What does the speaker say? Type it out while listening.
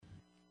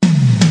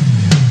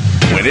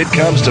When it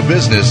comes to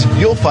business,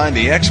 you'll find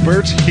the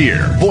experts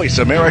here. Voice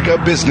America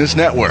Business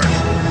Network.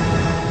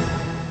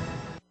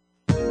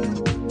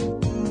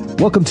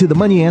 Welcome to the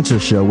Money Answer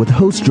Show with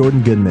host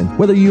Jordan Goodman.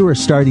 Whether you are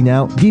starting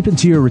out, deep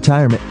into your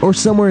retirement, or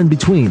somewhere in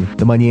between,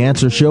 the Money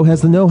Answer Show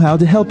has the know-how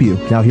to help you.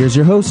 Now here's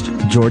your host,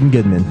 Jordan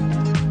Goodman.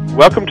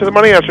 Welcome to the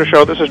Money Answer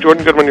Show. This is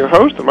Jordan Goodman, your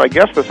host, and my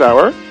guest this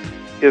hour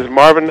is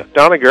Marvin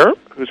Doniger,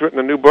 who's written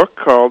a new book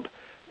called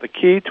The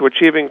Key to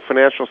Achieving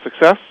Financial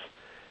Success,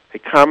 a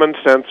Common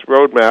Sense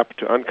Roadmap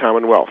to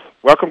Uncommon Wealth.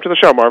 Welcome to the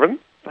show, Marvin.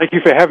 Thank you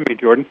for having me,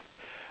 Jordan.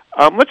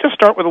 Let's just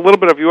start with a little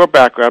bit of your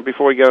background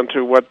before we get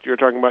into what you're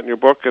talking about in your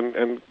book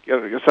and get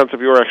a sense of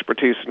your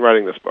expertise in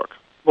writing this book.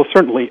 Well,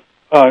 certainly.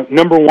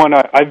 Number one,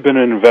 I've been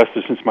an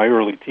investor since my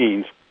early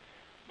teens.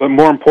 But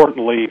more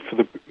importantly, for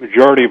the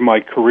majority of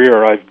my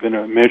career, I've been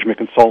a management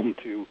consultant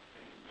to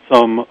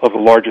some of the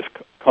largest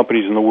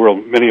companies in the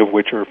world, many of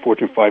which are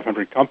Fortune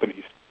 500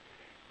 companies.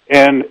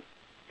 And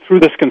through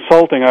this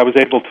consulting, I was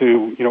able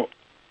to,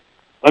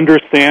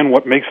 understand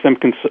what makes them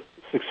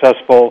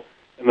successful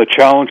and the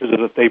challenges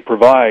that they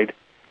provide.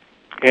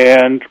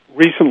 And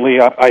recently,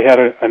 I had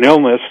an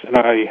illness, and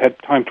I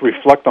had time to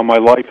reflect on my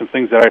life and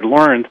things that I'd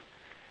learned.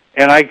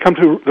 And I come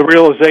to the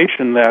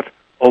realization that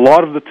a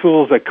lot of the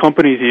tools that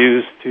companies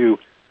use to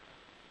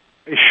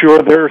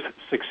assure their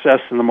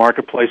success in the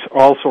marketplace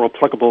are also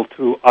applicable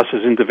to us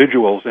as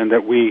individuals, and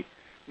that we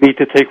need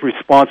to take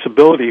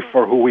responsibility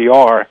for who we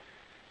are.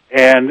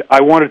 And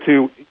I wanted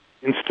to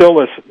instill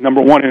this, number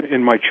one,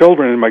 in my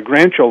children and my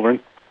grandchildren.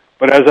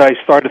 But as I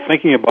started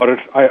thinking about it,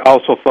 I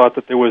also thought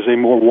that there was a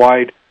more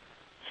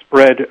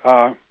widespread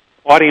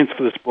audience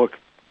for this book,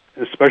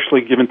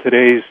 especially given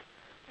today's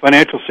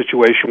financial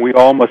situation. We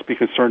all must be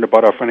concerned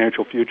about our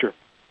financial future.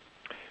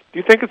 Do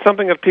you think it's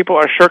something that people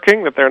are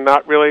shirking, that they're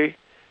not really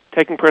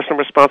taking personal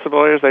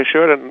responsibility as they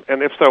should?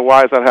 And if so,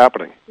 why is that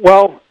happening?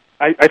 Well,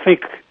 I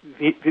think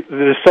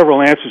there's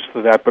several answers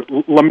to that, but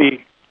let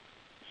me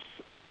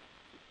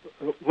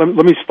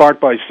start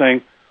by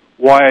saying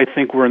why I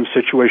think we're in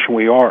the situation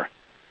we are.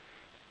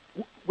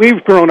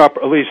 We've grown up,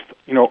 at least,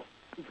 the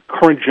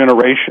current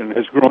generation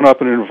has grown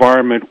up in an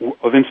environment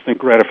of instant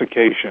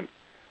gratification.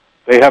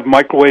 They have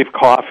microwave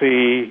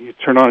coffee, you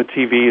turn on a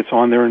TV, it's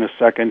on there in a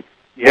second.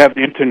 You have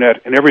the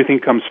Internet, and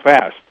everything comes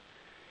fast.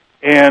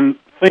 And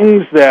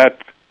things that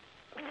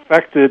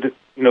affected,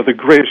 the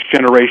greatest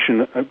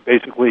generation,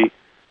 basically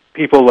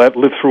people that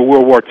lived through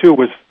World War II,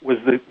 was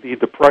the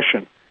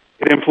Depression.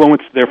 It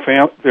influenced their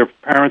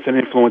parents and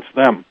influenced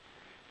them.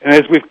 And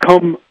as we've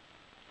come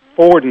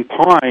forward in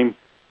time,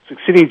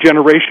 succeeding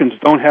generations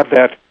don't have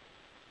that,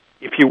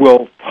 if you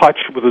will, touch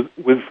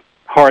with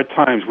hard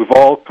times. We've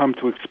all come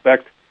to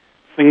expect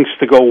things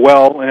to go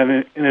well,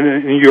 and in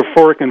a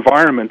euphoric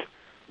environment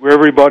where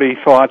everybody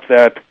thought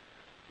that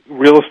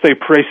real estate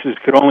prices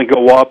could only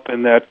go up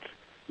and that,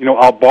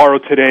 I'll borrow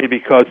today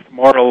because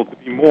tomorrow will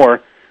be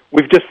more,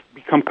 we've just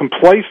become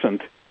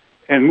complacent,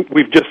 and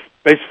we've just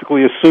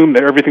basically assumed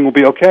that everything will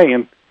be okay.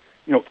 And,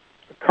 the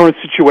current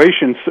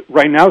situation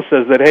right now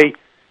says that, hey,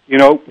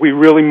 we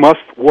really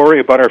must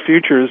worry about our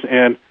futures,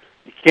 and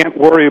you can't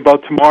worry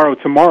about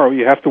tomorrow.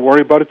 You have to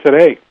worry about it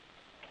today.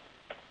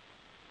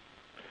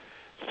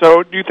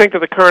 So do you think that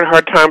the current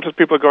hard times that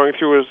people are going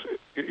through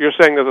you're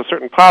saying there's a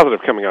certain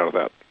positive coming out of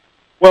that?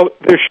 Well,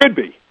 there should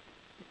be,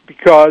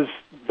 because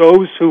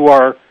those who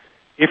are,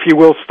 if you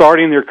will,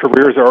 starting their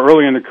careers or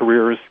early in their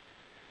careers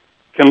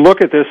can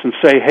look at this and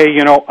say, hey,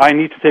 I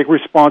need to take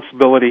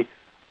responsibility.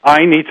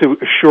 I need to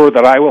assure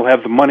that I will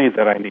have the money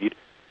that I need.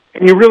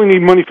 And you really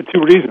need money for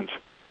two reasons.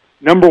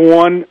 Number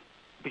one,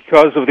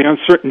 because of the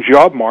uncertain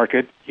job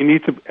market, you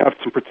need to have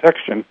some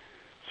protection,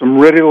 some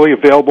readily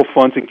available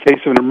funds in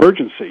case of an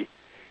emergency.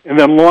 And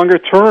then longer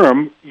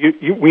term,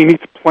 we need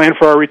to plan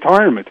for our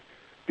retirement,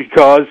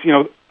 because,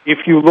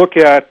 if you look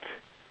at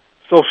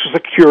Social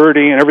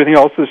Security and everything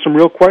else, there's some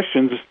real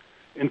questions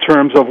in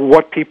terms of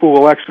what people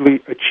will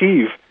actually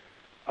achieve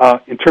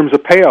in terms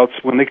of payouts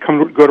when they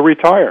go to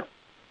retire.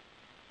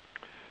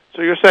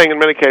 So you're saying in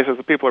many cases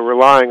that people are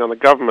relying on the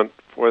government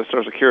for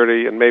Social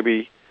Security and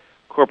maybe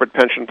corporate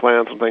pension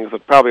plans and things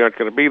that probably aren't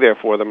going to be there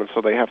for them, and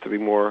so they have to be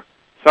more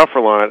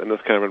self-reliant in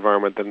this kind of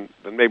environment than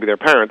maybe their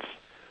parents,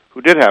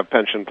 who did have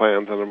pension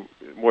plans and a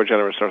more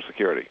generous Social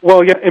Security.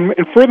 Well, yeah, and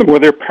furthermore,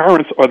 their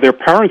parents or their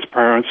parents'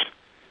 parents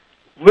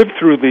lived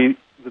through the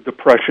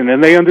Depression,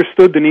 and they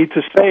understood the need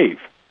to save.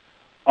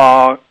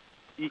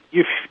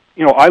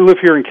 I live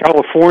here in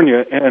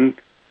California, and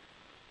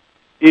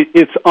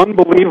it's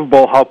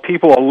unbelievable how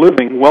people are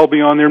living well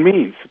beyond their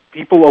means.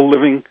 People are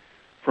living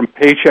from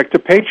paycheck to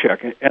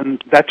paycheck,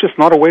 and that's just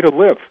not a way to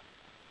live.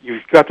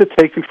 You've got to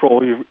take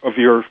control of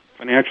your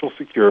financial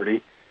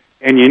security,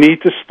 and you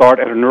need to start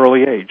at an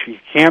early age. You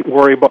can't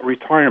worry about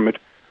retirement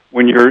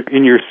when you're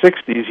in your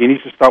 60s. You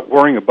need to start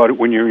worrying about it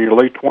when you're in your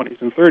late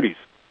 20s and 30s.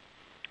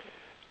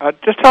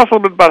 Just tell us a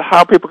little bit about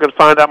how people can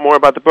find out more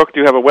about the book.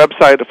 Do you have a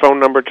website, a phone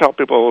number? Tell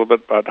people a little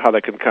bit about how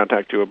they can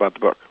contact you about the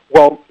book.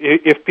 Well,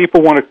 if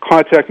people want to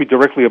contact me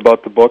directly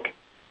about the book,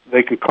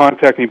 they can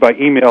contact me by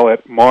email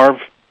at marv,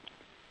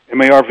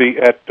 Marv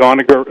at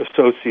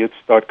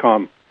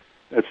DonigerAssociates.com.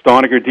 That's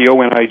Doniger,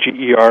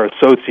 Doniger,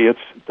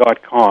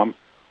 Associates.com.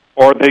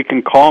 Or they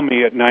can call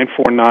me at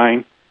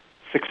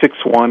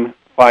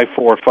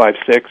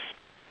 949-661-5456.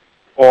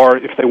 Or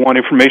if they want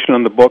information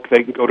on the book,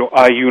 they can go to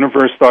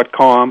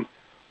iUniverse.com,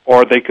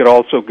 or they could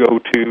also go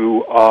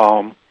to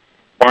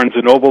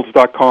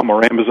BarnesandNobles.com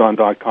or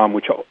Amazon.com,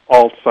 which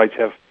all sites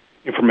have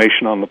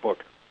information on the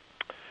book.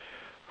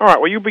 All right.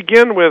 Well, you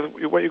begin with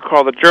what you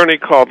call the journey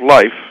called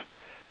life,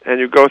 and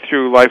you go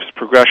through life's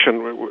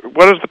progression.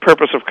 What is the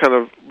purpose of kind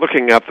of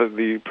looking at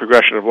the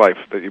progression of life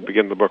that you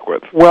begin the book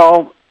with?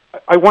 Well,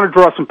 I want to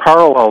draw some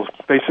parallels,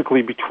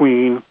 basically,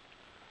 between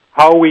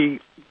how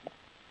we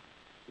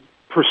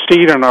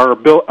proceed on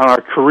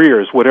our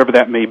careers, whatever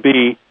that may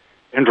be,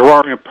 and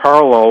drawing a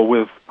parallel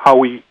with how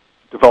we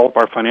develop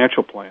our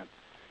financial plan.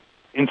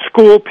 In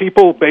school,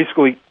 people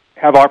basically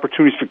have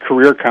opportunities for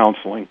career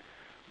counseling,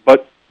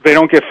 but they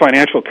don't get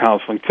financial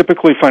counseling.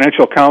 Typically,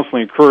 financial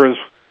counseling occurs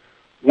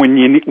when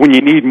you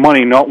need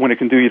money, not when it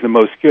can do you the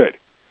most good.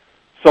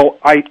 So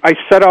I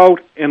set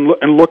out and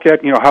look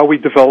at how we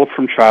develop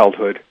from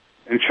childhood.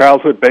 In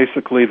childhood,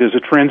 basically, there's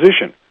a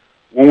transition.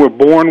 When we're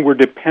born, we're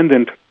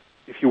dependent,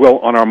 if you will,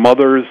 on our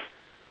mothers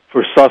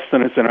for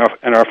sustenance,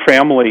 and our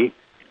family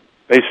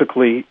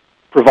basically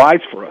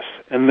provides for us.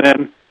 And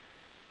then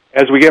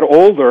as we get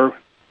older,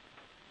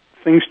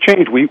 things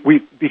change. We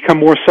become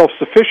more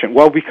self-sufficient.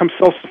 Well, we become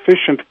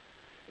self-sufficient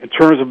in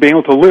terms of being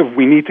able to live.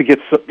 We need to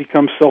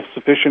become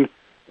self-sufficient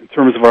in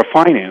terms of our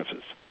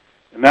finances.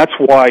 And that's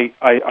why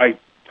I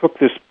took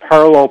this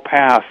parallel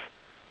path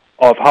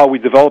of how we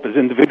develop as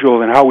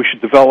individuals and how we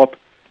should develop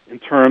in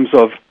terms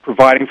of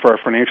providing for our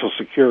financial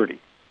security.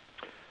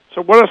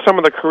 So what are some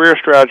of the career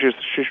strategies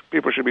that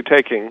people should be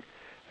taking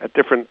at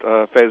different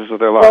phases of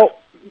their life? Well,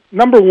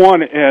 number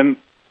one, and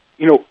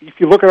if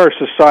you look at our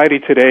society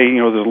today,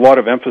 there's a lot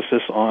of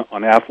emphasis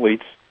on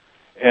athletes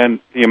and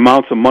the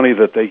amounts of money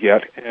that they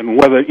get, and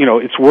whether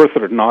it's worth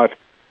it or not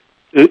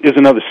is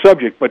another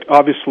subject. But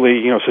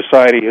obviously,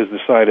 society has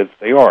decided that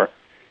they are,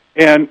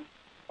 and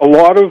a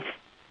lot of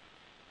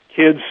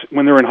kids,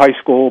 when they're in high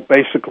school,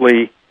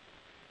 basically,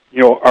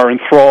 are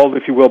enthralled,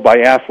 if you will,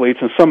 by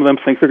athletes, and some of them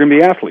think they're going to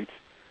be athletes.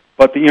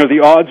 But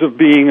the odds of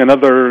being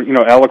another,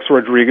 Alex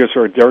Rodriguez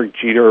or Derek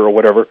Jeter or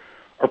whatever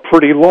are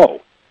pretty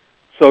low.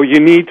 So you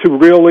need to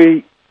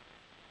really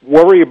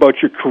worry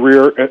about your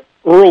career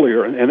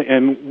earlier.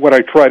 And what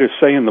I try to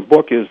say in the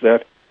book is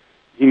that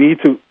you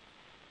need to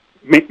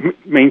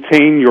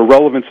maintain your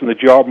relevance in the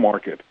job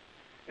market.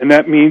 And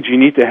that means you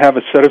need to have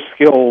a set of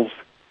skills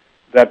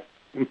that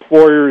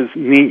employers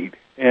need.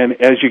 And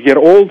as you get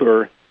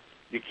older,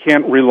 you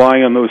can't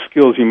rely on those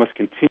skills. You must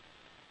continue to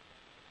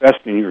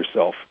invest in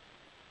yourself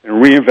and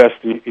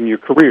reinvest in your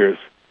careers,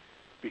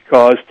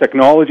 because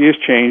technology is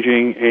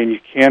changing and you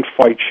can't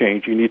fight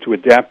change. You need to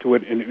adapt to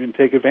it and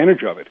take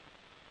advantage of it.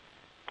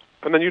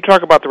 And then you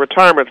talk about the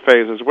retirement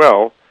phase as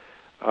well.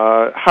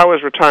 How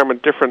is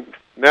retirement different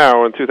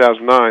now in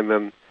 2009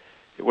 than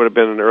it would have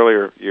been in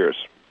earlier years?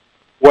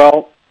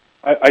 Well,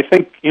 I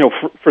think,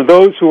 for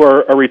those who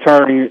are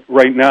retiring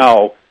right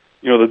now,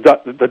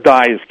 the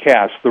die is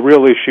cast. The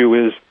real issue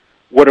is,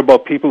 what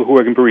about people who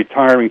are going to be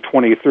retiring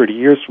 20 or 30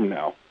 years from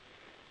now?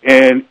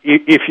 And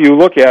if you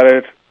look at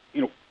it,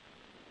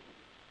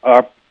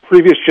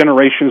 previous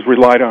generations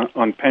relied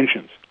on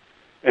pensions,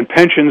 and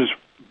pensions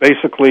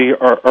basically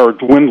are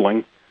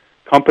dwindling.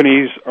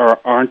 Companies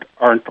aren't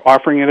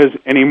offering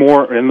it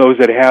anymore, and those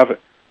that have it,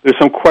 there's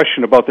some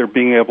question about their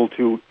being able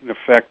to, in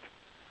effect,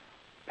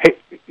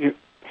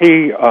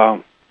 pay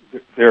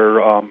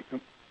their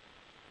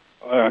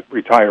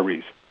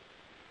retirees.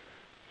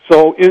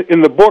 So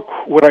in the book,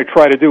 what I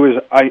try to do is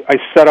I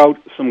set out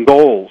some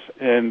goals,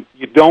 and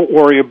you don't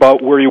worry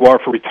about where you are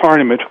for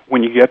retirement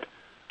when you get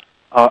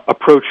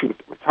approaching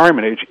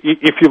retirement age.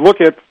 If you look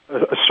at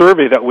a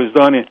survey that was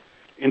done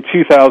in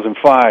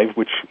 2005,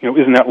 which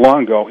isn't that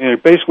long ago, and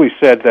it basically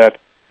said that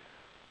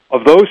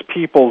of those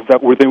people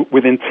that were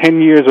within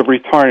 10 years of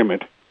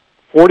retirement,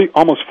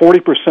 almost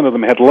 40% of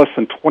them had less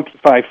than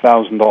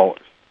 $25,000.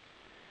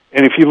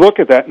 And if you look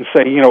at that and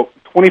say,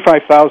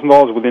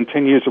 $25,000 within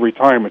 10 years of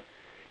retirement,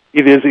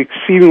 it is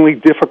exceedingly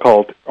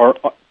difficult or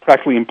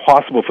practically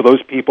impossible for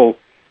those people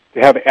to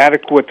have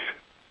adequate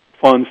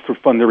funds to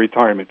fund their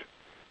retirement.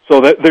 So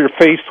that they're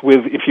faced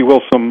with, if you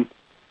will, some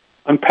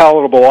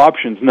unpalatable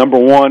options. Number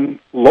one,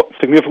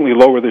 significantly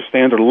lower their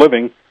standard of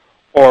living,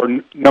 or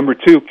number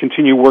two,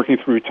 continue working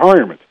through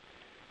retirement.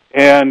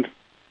 And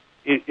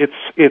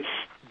it's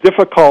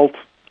difficult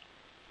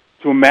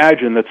to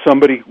imagine that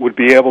somebody would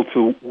be able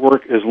to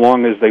work as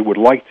long as they would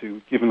like to,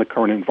 given the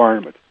current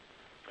environment.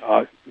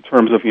 In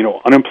terms of,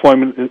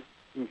 unemployment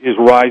is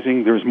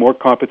rising, there's more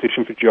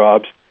competition for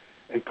jobs,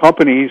 and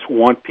companies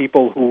want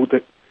people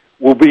that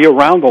will be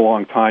around a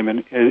long time.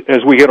 And as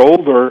we get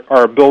older,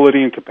 our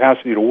ability and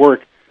capacity to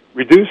work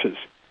reduces.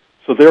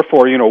 So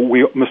therefore,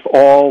 we must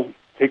all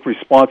take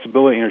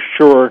responsibility and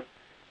ensure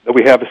that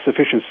we have a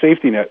sufficient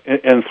safety net.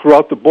 And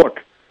throughout the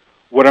book,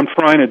 what I'm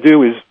trying to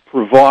do is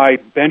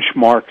provide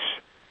benchmarks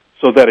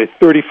so that a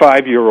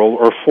 35-year-old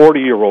or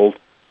 40-year-old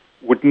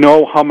would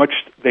know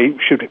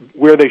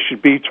where they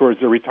should be towards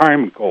their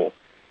retirement goal.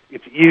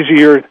 It's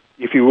easier,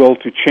 if you will,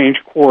 to change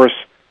course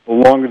the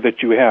longer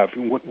that you have.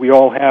 And what we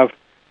all have,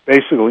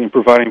 basically, in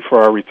providing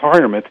for our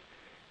retirement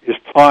is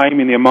time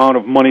and the amount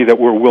of money that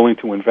we're willing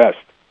to invest.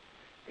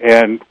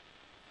 And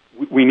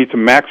we need to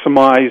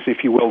maximize,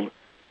 if you will,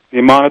 the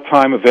amount of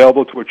time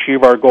available to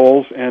achieve our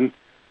goals and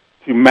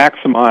to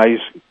maximize,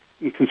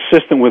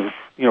 consistent with,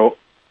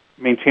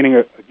 maintaining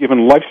a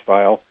given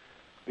lifestyle,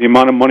 the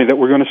amount of money that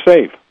we're going to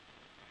save.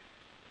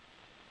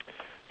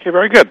 Okay,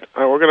 very good.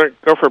 We're going to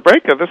go for a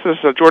break. This is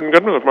Jordan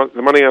Goodman of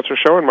the Money Answer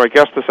Show, and my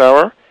guest this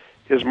hour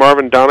is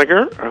Marvin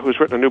Doniger, who's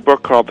written a new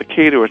book called The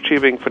Key to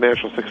Achieving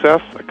Financial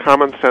Success, a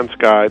common sense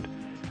guide,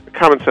 a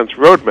common sense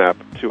roadmap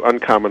to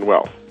uncommon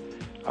wealth.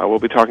 We'll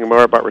be talking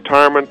more about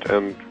retirement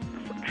and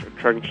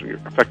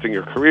affecting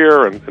your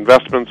career and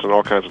investments and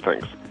all kinds of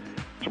things.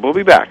 So we'll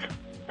be back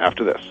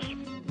after this.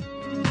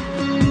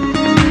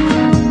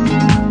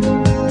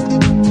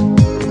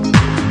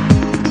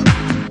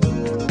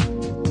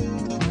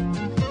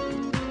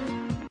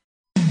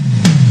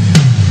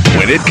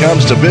 When it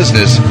comes to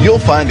business, you'll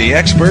find the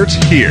experts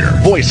here.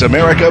 Voice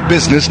America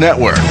Business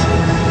Network.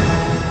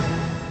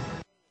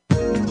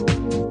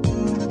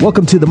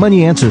 Welcome to the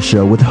Money Answer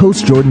Show with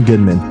host Jordan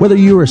Goodman. Whether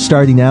you are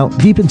starting out,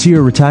 deep into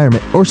your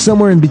retirement, or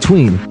somewhere in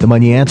between, the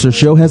Money Answer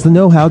Show has the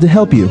know-how to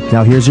help you.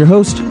 Now here's your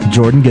host,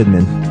 Jordan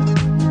Goodman.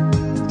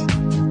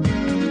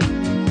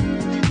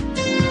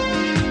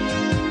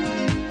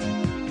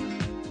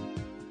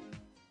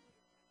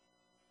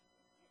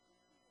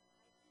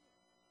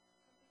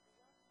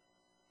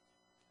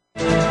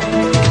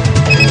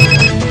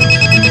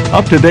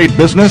 Up-to-date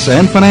business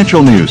and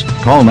financial news.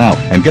 Call now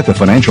and get the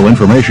financial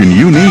information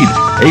you need.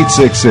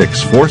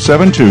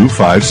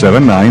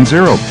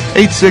 866-472-5790.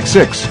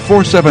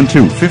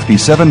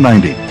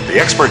 866-472-5790. The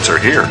experts are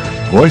here.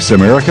 Voice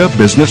America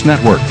Business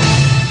Network.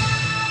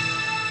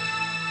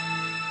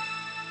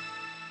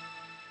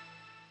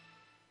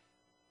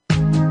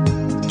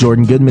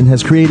 Jordan Goodman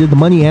has created the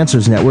Money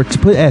Answers Network to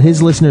put at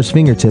his listeners'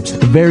 fingertips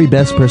the very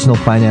best personal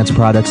finance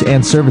products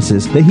and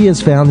services that he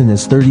has found in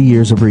his 30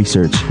 years of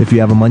research. If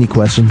you have a money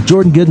question,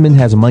 Jordan Goodman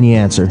has a money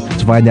answer.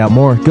 To find out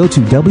more, go to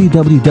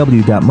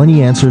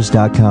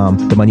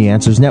www.moneyanswers.com. The Money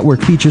Answers Network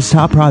features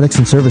top products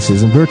and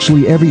services in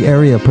virtually every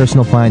area of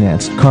personal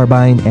finance, car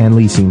buying and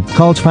leasing,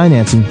 college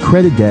financing,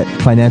 credit debt,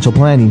 financial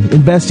planning,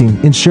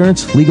 investing,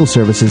 insurance, legal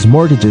services,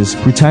 mortgages,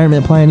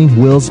 retirement planning,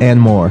 wills,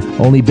 and more.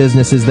 Only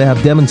businesses that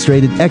have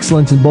demonstrated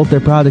excellence in both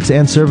their products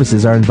and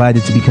services are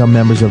invited to become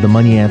members of the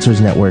Money Answers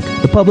Network.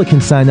 The public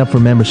can sign up for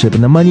membership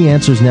in the Money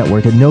Answers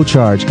Network at no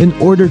charge in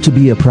order to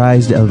be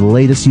apprised of the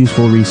latest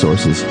useful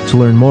resources. To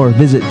learn more,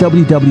 visit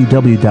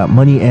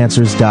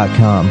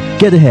www.moneyanswers.com.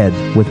 Get ahead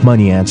with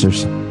Money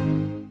Answers.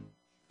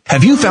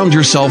 Have you found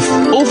yourself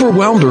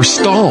overwhelmed or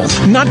stalled,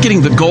 not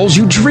getting the goals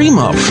you dream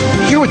of?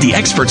 Hear what the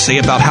experts say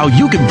about how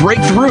you can break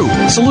through.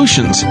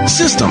 Solutions,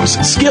 systems,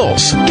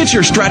 skills. Get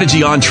your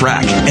strategy on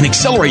track and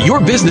accelerate your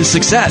business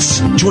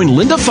success. Join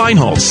Linda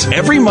Feinholz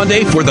every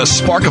Monday for The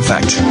Spark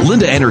Effect.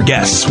 Linda and her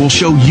guests will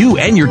show you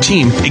and your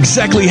team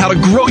exactly how to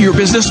grow your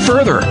business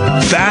further,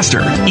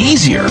 faster,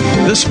 easier.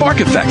 The Spark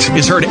Effect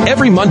is heard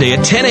every Monday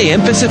at 10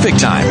 a.m. Pacific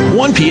Time,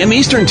 1 p.m.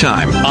 Eastern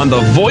Time on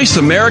the Voice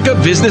America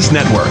Business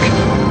Network.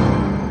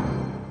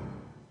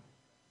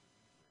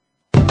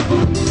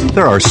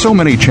 There are so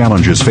many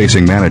challenges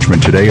facing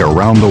management today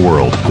around the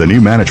world. The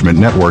New Management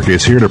Network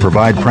is here to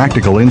provide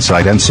practical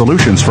insight and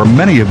solutions for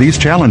many of these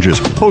challenges.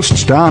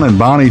 Hosts Don and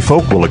Bonnie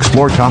Folk will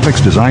explore topics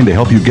designed to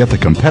help you get the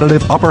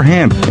competitive upper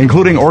hand,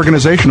 including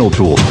organizational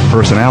tools,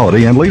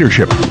 personality and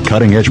leadership,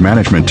 cutting-edge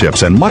management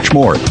tips, and much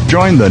more.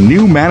 Join the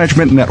New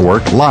Management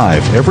Network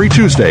live every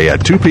Tuesday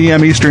at 2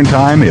 p.m. Eastern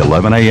Time,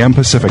 11 a.m.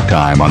 Pacific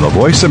Time on the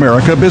Voice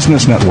America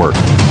Business Network.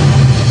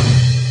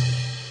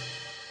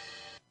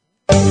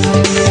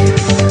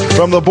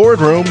 From the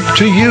boardroom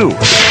to you,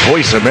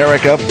 Voice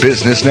America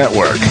Business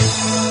Network.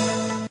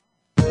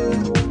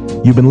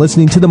 You've been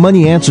listening to the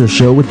Money Answer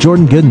Show with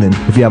Jordan Goodman.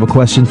 If you have a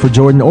question for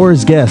Jordan or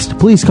his guest,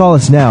 please call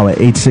us now at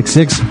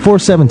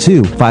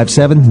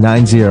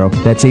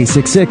 866-472-5790. That's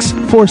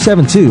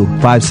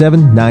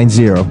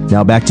 866-472-5790.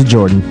 Now back to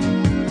Jordan.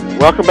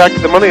 Welcome back to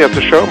the Money Answer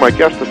Show. My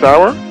guest this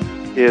hour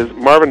is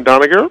Marvin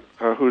Doniger,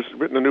 who's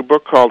written a new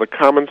book called A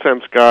Common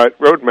Sense Guide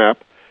Roadmap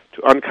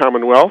to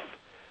Uncommon Wealth.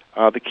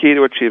 The Key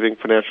to Achieving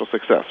Financial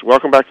Success.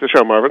 Welcome back to the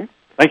show, Marvin.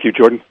 Thank you,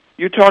 Jordan.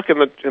 You talk in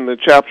the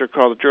chapter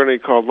called The Journey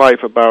Called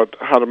Life about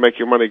how to make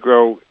your money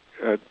grow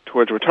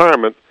towards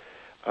retirement,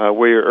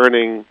 where you're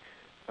earning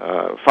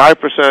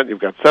 5%, you've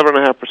got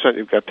 7.5%,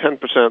 you've got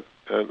 10%,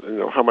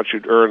 how much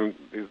you'd earn,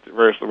 these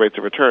various rates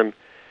of return.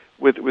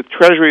 With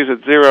treasuries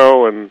at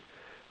 0 and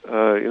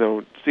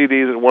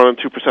CDs at 1 and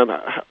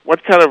 2%,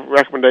 what kind of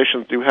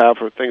recommendations do you have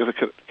for things that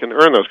can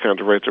earn those kinds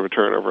of rates of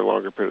return over a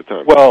longer period of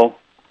time? Well,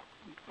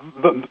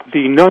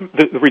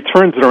 the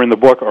returns that are in the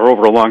book are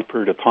over a long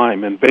period of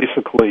time, and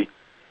basically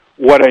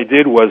what I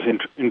did was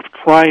in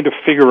trying to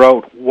figure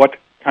out what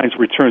kinds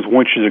of returns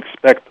one should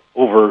expect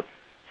over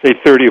say,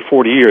 30 or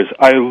 40 years.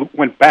 I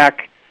went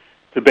back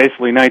to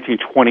basically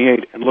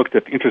 1928 and looked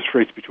at interest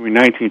rates between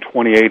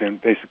 1928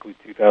 and basically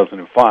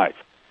 2005.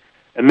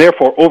 And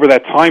therefore, over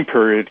that time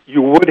period,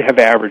 you would have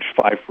averaged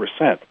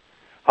 5%.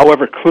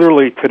 However,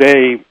 clearly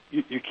today,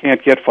 you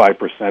can't get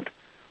 5%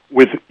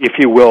 with, if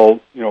you will,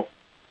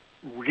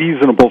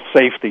 reasonable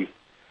safety.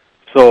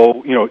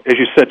 So, as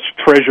you said,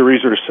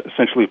 treasuries are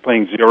essentially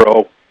paying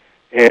zero,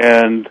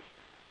 and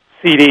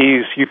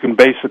CDs, you can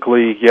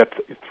basically get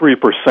 3%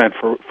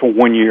 for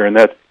 1 year, and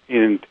as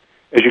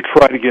you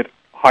try to get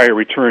higher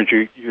returns,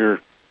 you're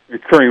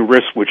incurring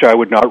risk, which I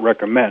would not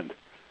recommend.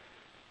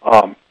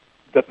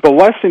 The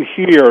lesson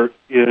here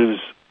is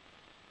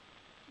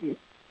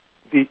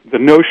the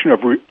notion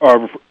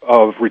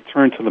of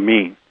return to the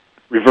mean,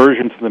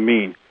 reversion to the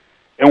mean.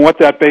 And what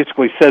that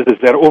basically says is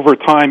that over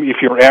time, if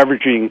you're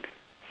averaging,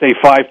 say,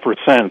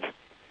 5%,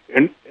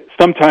 and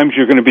sometimes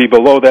you're going to be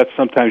below that,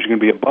 sometimes you're going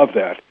to be above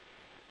that.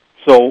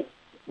 So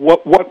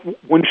what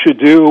one should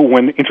do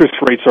when interest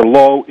rates are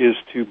low is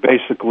to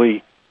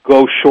basically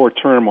go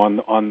short-term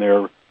on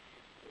their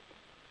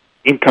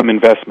income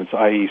investments,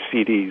 i.e.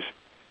 CDs,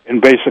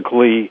 and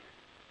basically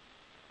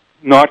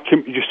not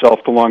commit yourself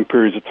to long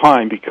periods of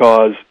time,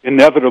 because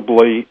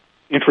inevitably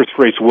interest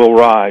rates will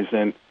rise.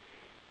 And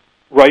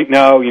right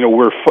now,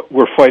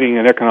 we're fighting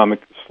an economic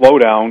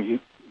slowdown. You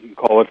can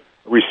call it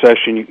a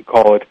recession, you can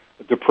call it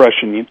a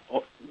depression.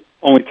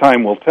 Only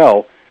time will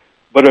tell.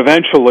 But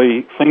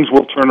eventually, things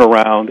will turn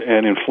around,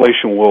 and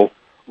inflation will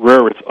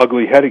rear its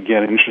ugly head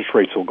again, and interest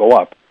rates will go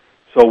up.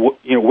 So, what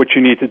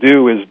you need to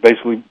do is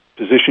basically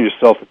position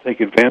yourself to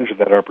take advantage of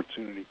that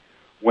opportunity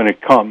when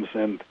it comes.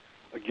 And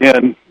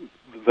again,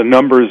 the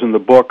numbers in the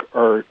book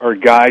are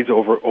guides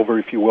over,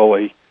 if you will,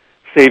 a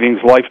savings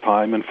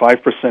lifetime, and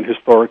 5%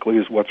 historically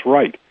is what's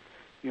right.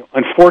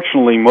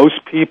 Unfortunately,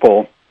 most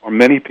people, or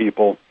many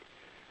people,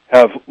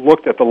 have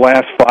looked at the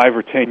last 5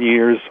 or 10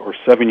 years or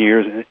 7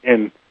 years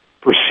and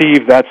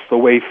perceive that's the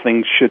way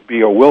things should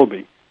be or will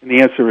be. And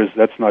the answer is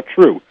that's not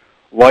true.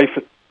 Life,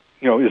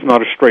 is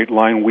not a straight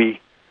line. We,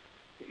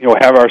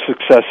 have our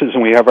successes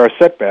and we have our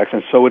setbacks,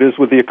 and so it is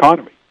with the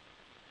economy.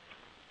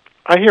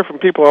 I hear from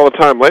people all the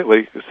time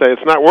lately who say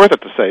it's not worth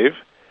it to save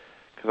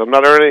because I'm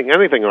not earning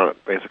anything on it,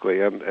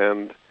 basically,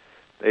 and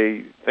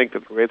they think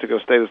that rates are going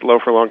to stay this low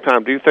for a long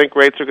time. Do you think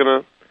rates are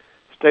going to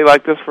stay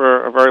like this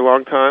for a very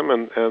long time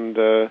and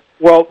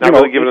not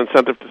really give an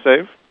incentive to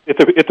save?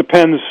 It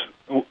depends.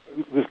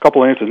 There's a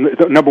couple of answers.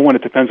 Number one,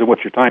 it depends on what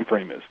your time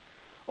frame is.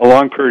 A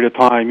long period of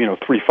time,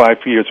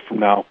 3-5 years from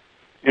now,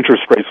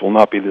 interest rates will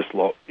not be this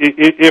low.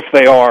 If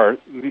they are,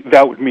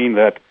 that would mean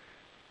that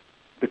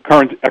the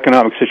current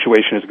economic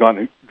situation has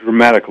gotten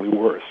dramatically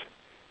worse.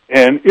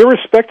 And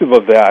irrespective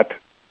of that,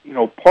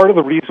 part of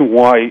the reason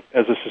why,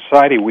 as a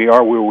society, we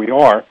are where we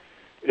are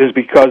is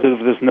because of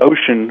this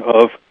notion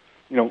of,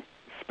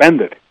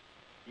 spend it.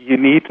 You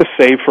need to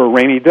save for a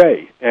rainy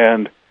day.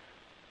 And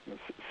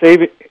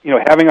save it,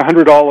 having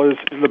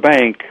 $100 in the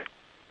bank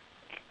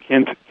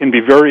can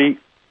be very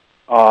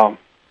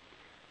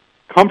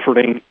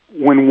comforting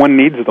when one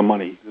needs the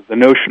money. The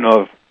notion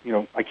of,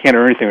 I can't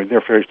earn anything,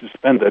 therefore I should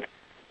spend it,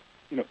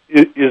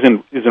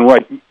 isn't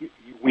right.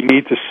 We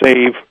need to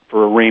save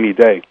for a rainy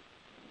day.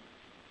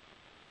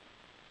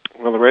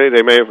 Well, the rainy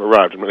day may have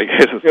arrived in many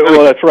cases. Yeah,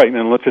 well, that's right,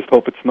 and let's just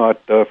hope it's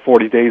not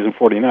 40 days and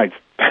 40 nights.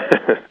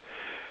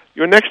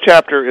 Your next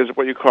chapter is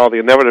what you call the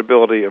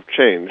inevitability of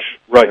change.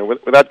 Right.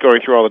 Without going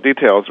through all the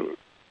details,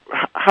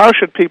 how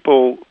should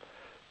people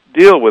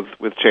deal with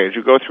change?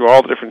 You go through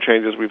all the different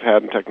changes we've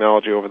had in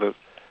technology over the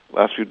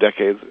last few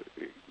decades.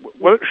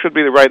 What should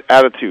be the right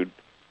attitude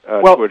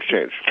towards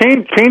change?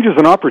 Change is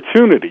an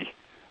opportunity,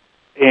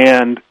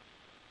 and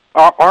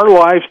our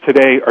lives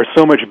today are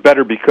so much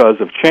better because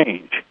of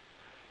change.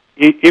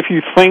 If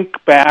you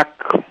think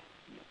back,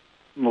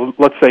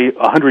 let's say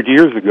 100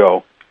 years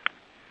ago,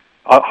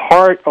 a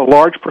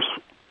large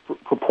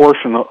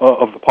proportion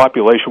of the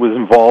population was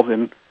involved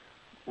in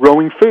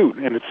growing food,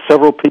 and it's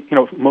several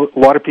people. A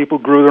lot of people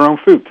grew their own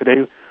food.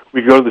 Today,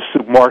 we go to the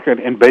supermarket,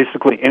 and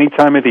basically any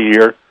time of the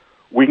year,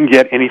 we can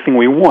get anything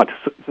we want.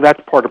 So that's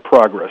part of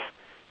progress.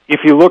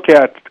 If you look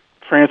at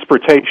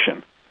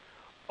transportation,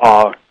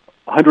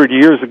 100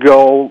 years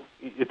ago,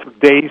 it took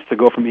days to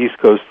go from the East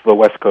Coast to the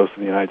West Coast of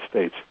the United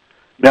States.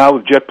 Now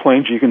with jet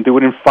planes, you can do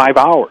it in 5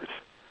 hours.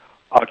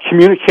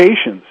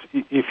 Communications,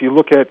 if you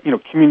look at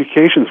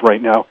communications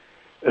right now,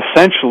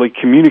 essentially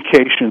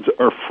communications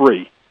are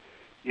free.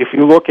 If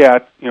you look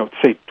at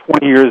say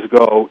 20 years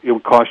ago, it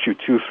would cost you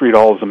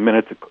 $2-3 a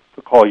minute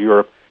to call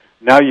Europe.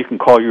 Now you can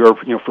call Europe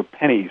for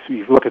pennies.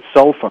 If you look at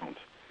cell phones,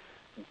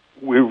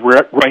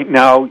 right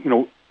now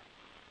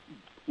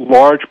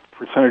large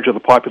percentage of the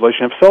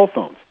population have cell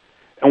phones,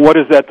 and what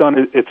has that done?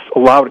 It's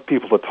allowed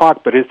people to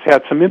talk, but it's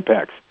had some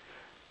impacts.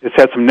 It's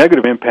had some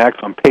negative impacts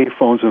on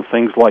payphones and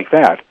things like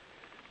that.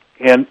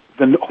 And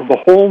the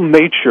whole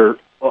nature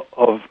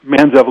of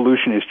man's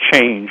evolution is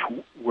change,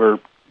 where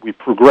we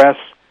progress,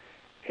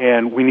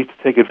 and we need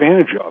to take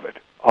advantage of it.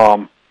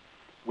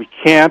 We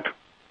can't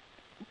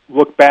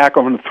look back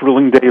on the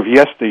thrilling day of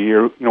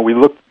yesteryear. We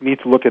need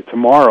to look at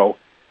tomorrow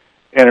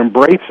and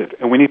embrace it,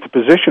 and we need to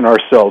position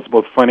ourselves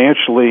both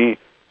financially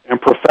and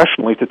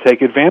professionally to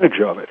take advantage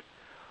of it.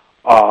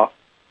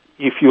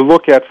 If you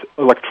look at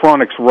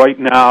electronics right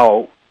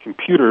now,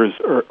 computers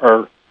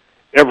are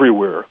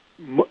everywhere.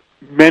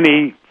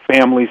 Many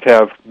families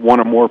have one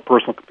or more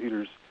personal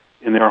computers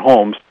in their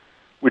homes,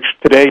 which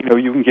today,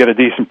 you can get a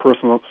decent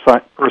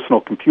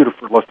personal computer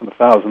for less than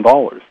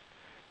 $1,000.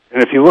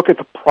 And if you look at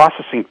the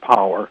processing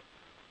power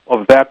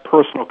of that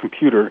personal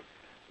computer,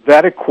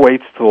 that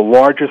equates to the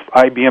largest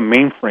IBM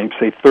mainframe,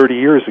 say 30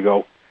 years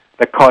ago,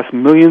 that cost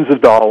millions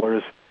of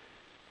dollars,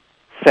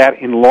 sat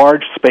in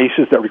large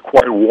spaces that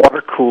required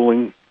water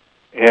cooling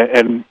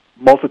and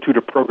multitude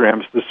of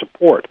programs to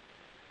support.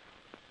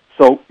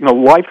 So,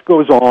 life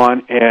goes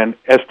on, and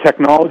as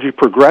technology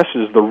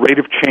progresses, the rate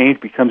of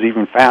change becomes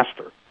even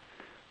faster.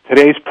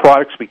 Today's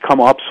products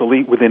become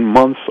obsolete within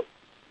months,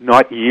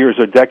 not years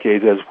or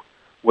decades, as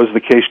was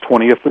the case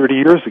 20 or 30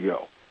 years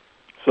ago.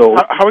 So,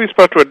 how are you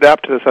supposed to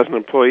adapt to this as an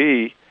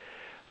employee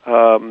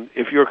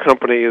if your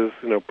company is,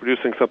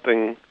 producing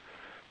something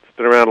that's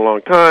been around a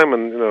long time?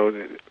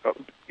 And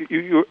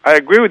I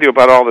agree with you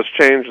about all this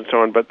change and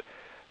so on, but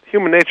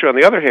human nature, on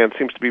the other hand,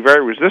 seems to be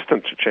very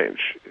resistant to change,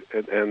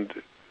 and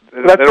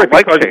that's they don't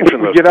like change.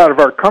 We get out of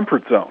our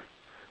comfort zone.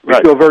 We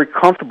feel very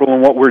comfortable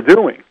in what we're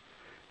doing,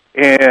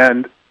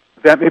 and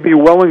that may be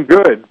well and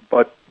good,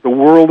 but the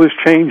world is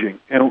changing,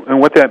 and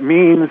what that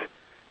means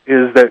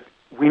is that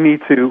we need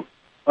to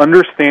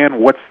understand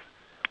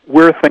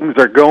where things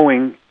are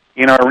going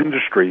in our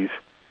industries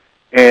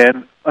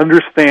and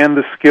understand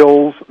the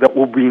skills that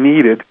will be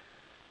needed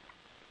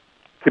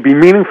to be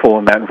meaningful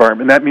in that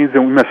environment. And that means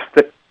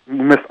that we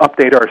must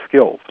update our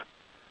skills.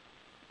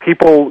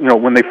 People,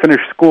 when they finish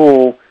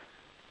school,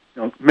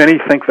 many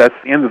think that's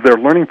the end of their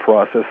learning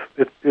process.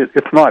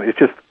 It's not. It's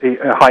just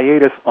a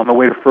hiatus on the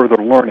way to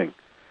further learning.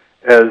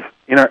 As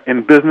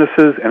in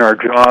businesses and our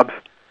jobs,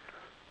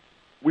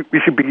 we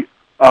should be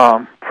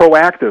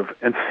proactive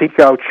and seek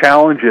out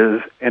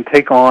challenges and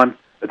take on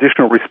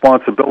additional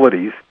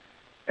responsibilities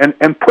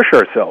and push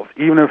ourselves.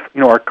 Even if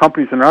our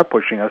companies are not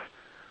pushing us,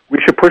 we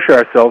should push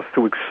ourselves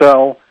to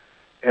excel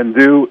and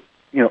do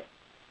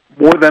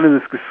more than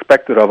is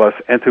expected of us,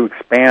 and to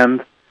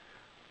expand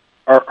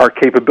our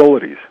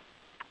capabilities.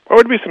 What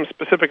would be some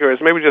specific areas,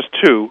 maybe just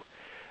two,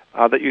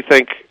 that you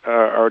think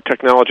are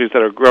technologies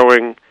that are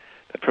growing,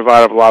 that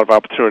provide a lot of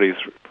opportunities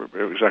for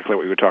exactly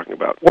what you were talking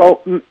about?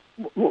 Well,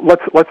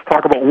 let's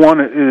talk about one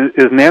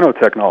is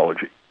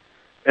nanotechnology,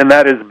 and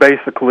that is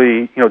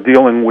basically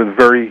dealing with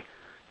very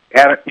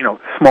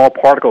small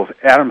particles,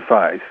 atom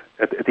size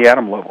at the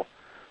atom level.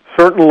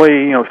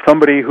 Certainly,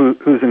 somebody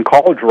who's in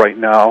college right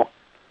now,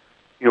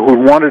 who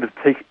wanted to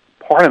take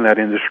part in that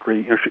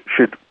industry,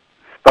 should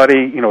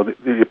study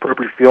the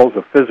appropriate fields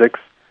of physics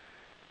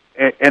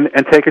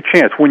and take a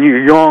chance. When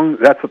you're young,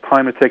 that's the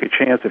time to take a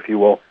chance, if you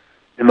will,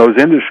 in those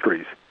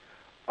industries.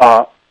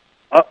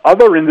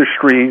 Other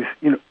industries,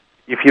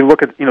 if you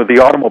look at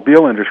the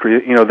automobile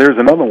industry, there's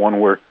another one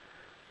where,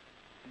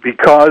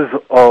 because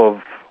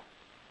of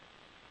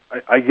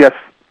I guess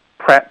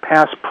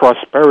past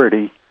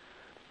prosperity,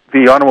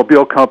 the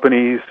automobile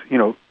companies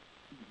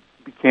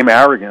became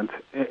arrogant,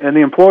 and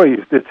the employees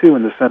did too,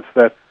 in the sense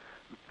that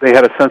they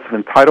had a sense of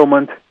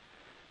entitlement,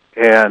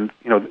 and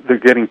they're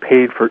getting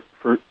paid for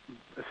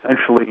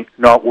essentially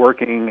not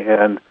working,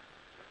 and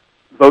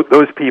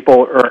those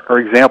people are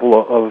example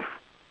of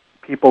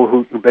people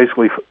who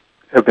basically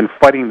have been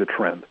fighting the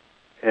trend,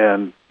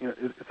 and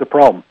it's a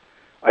problem.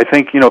 I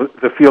think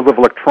the field of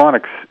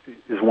electronics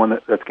is one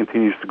that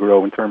continues to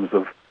grow in terms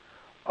of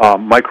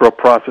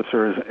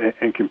microprocessors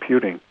and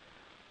computing.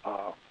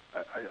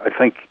 I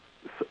think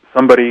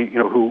somebody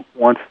who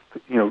wants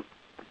to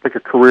pick a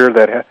career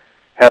that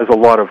has a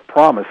lot of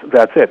promise,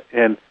 that's it.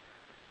 And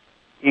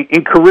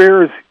in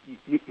careers,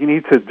 you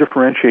need to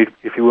differentiate,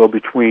 if you will,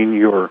 between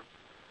your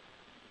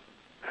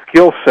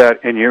skill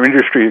set and your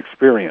industry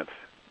experience.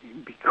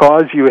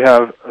 Because you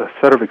have a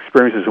set of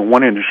experiences in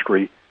one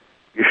industry,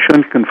 you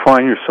shouldn't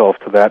confine yourself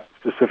to that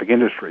specific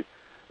industry,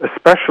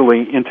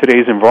 especially in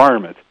today's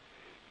environment.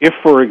 If,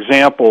 for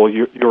example,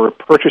 you're a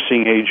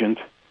purchasing agent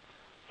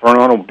for an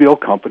automobile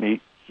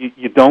company,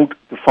 you don't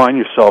define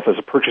yourself as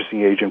a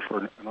purchasing agent for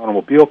an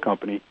automobile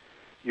company.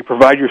 You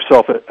provide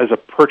yourself as a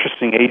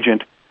purchasing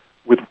agent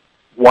with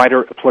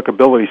wider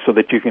applicability so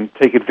that you can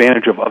take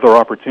advantage of other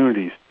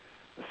opportunities,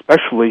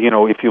 especially,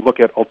 if you look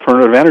at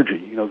alternative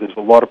energy. There's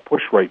a lot of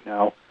push right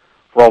now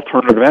for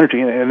alternative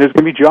energy, and there's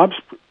going to be jobs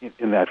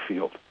in that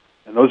field.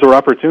 And those are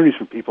opportunities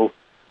for people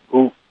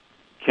who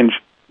can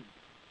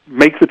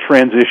make the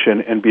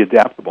transition and be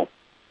adaptable.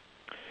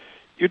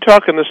 You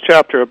talk in this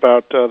chapter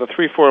about the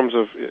three forms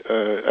of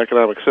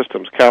economic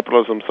systems: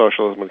 capitalism,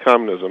 socialism, and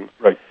communism.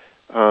 Right.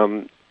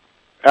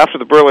 After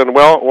the Berlin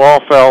Wall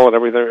fell and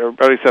everything,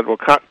 everybody said, well,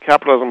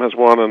 capitalism has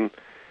won and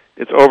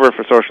it's over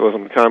for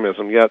socialism and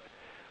communism. Yet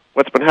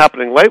what's been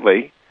happening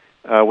lately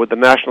with the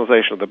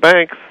nationalization of the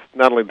banks,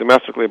 not only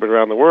domestically but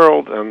around the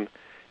world, and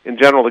in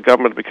general the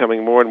government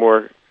becoming more and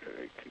more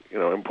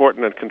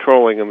important and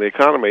controlling in the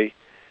economy,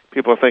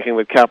 people are thinking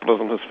that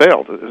capitalism has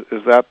failed.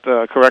 Is that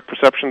a correct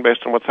perception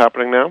based on what's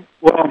happening now?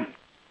 Well,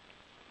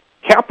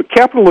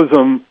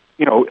 capitalism,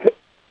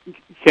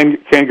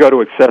 can go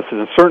to excesses,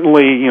 and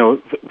certainly,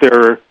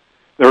 there's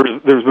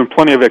been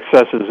plenty of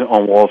excesses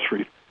on Wall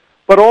Street.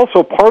 But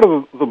also part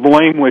of the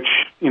blame, which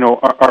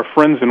our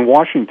friends in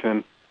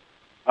Washington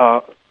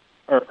are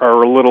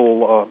a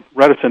little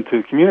reticent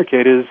to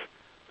communicate, is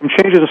some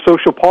changes in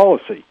social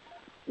policy,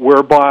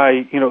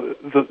 whereby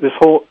this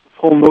whole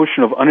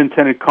notion of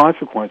unintended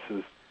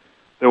consequences.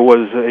 There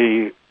was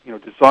a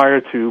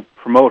desire to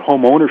promote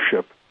home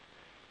ownership,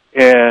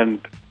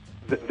 and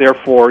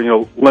therefore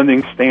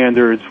lending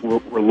standards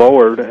were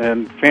lowered,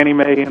 and Fannie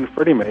Mae and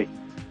Freddie Mae,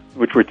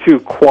 which were two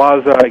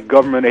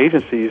quasi-government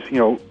agencies,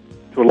 to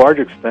a large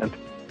extent,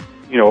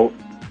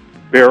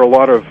 bear a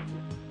lot of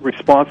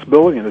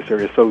responsibility in this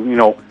area. So,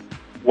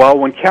 while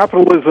when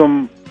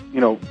capitalism,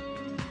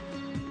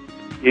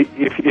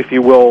 if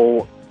you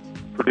will,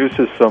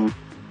 produces some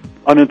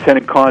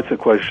unintended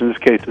consequences, in this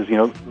case is,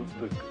 the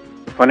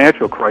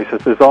financial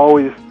crisis, there's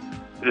always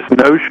this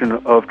notion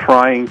of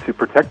trying to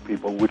protect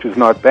people, which is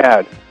not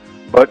bad.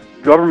 But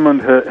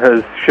government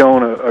has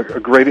shown a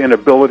great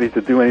inability to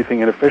do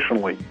anything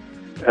inefficiently.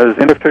 As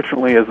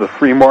inefficiently as the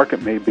free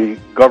market may be,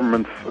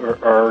 governments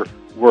are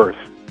worse.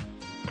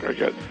 Very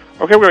good.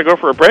 Okay, we're going to go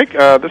for a break.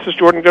 This is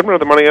Jordan Goodman of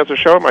the Money Answer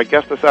Show. My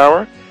guest this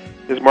hour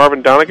is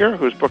Marvin Doniger,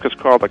 whose book is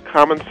called The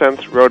Common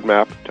Sense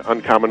Roadmap to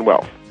Uncommon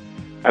Wealth.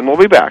 And we'll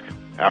be back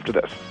after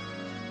this.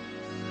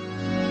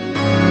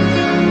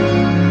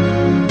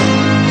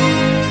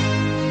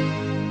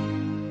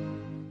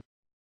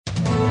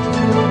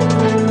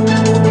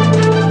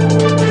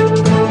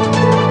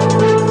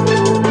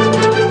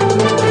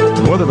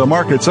 Whether the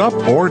market's up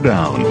or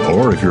down,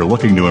 or if you're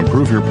looking to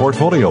improve your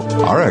portfolio,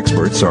 our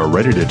experts are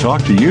ready to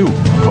talk to you.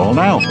 Call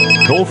now.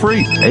 Toll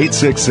free,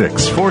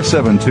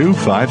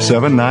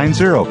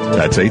 866-472-5790.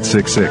 That's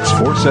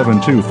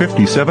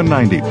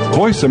 866-472-5790.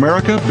 Voice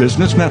America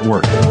Business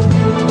Network.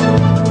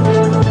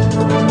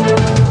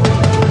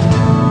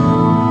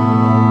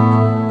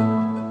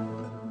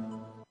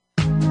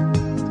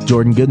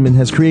 Jordan Goodman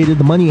has created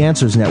the Money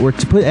Answers Network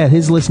to put at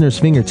his listeners'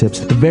 fingertips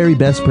the very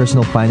best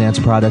personal finance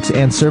products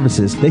and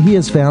services that he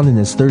has found in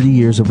his 30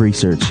 years of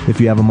research. If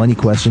you have a money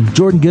question,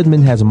 Jordan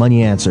Goodman has a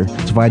money answer.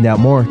 To find out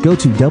more, go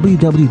to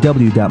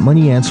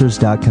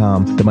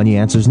www.moneyanswers.com. The Money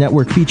Answers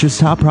Network features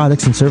top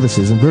products and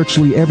services in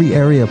virtually every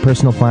area of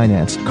personal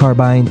finance, car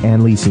buying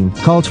and leasing,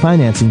 college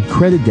financing,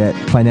 credit debt,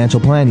 financial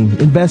planning,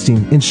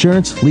 investing,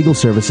 insurance, legal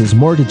services,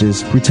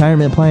 mortgages,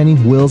 retirement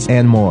planning, wills,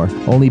 and more.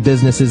 Only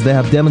businesses that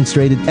have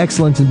demonstrated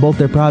excellence in both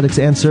their products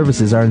and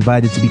services are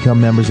invited to become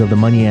members of the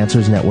Money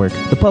Answers Network.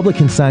 The public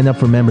can sign up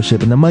for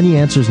membership in the Money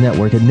Answers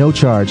Network at no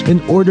charge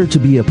in order to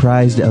be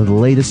apprised of the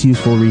latest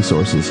useful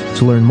resources.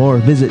 To learn more,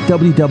 visit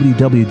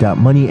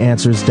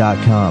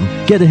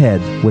www.moneyanswers.com. Get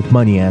ahead with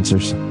Money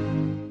Answers.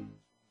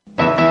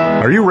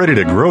 Are you ready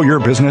to grow your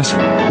business?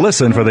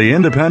 Listen for the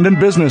Independent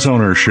Business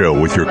Owner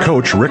Show with your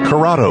coach, Rick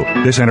Corrado.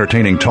 This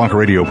entertaining talk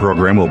radio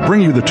program will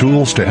bring you the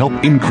tools to help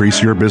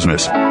increase your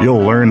business. You'll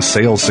learn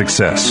sales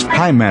success,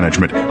 time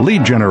management,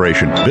 lead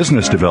generation,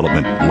 business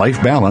development,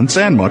 life balance,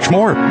 and much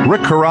more.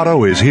 Rick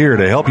Corrado is here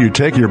to help you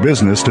take your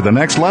business to the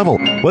next level.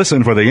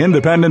 Listen for the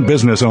Independent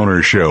Business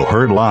Owner Show,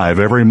 heard live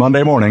every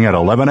Monday morning at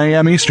 11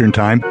 a.m. Eastern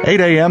Time, 8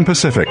 a.m.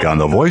 Pacific on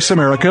the Voice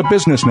America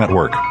Business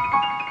Network.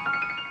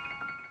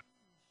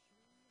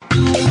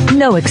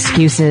 No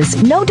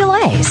excuses, no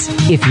delays.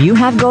 If you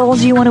have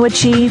goals you want to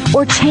achieve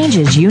or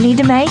changes you need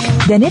to make,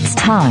 then it's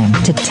time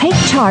to take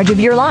charge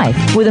of your life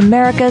with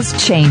America's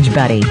Change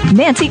Buddy,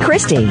 Nancy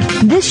Christie.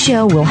 This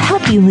show will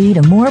help you lead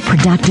a more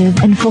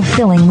productive and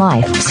fulfilling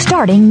life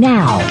starting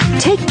now.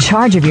 Take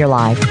Charge of Your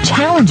Life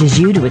challenges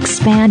you to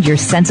expand your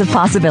sense of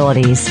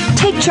possibilities.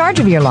 Take Charge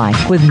of Your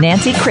Life with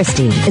Nancy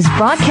Christie is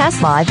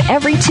broadcast live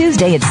every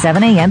Tuesday at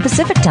 7 a.m.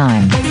 Pacific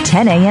Time,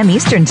 10 a.m.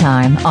 Eastern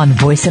Time on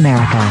Voice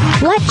America.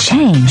 Let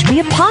change be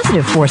a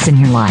positive force in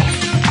your life.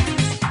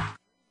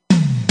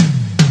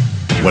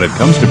 When it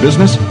comes to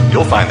business,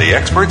 you'll find the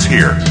experts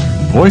here.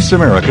 Voice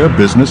America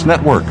Business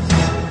Network.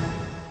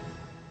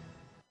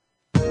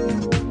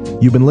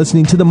 You've been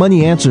listening to the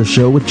Money Answer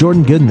Show with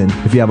Jordan Goodman.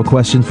 If you have a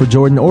question for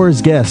Jordan or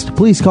his guest,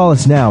 please call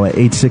us now at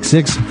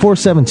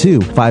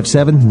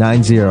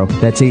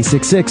 866-472-5790. That's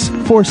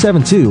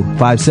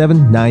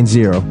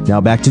 866-472-5790. Now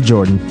back to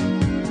Jordan.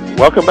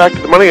 Welcome back to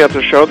the Money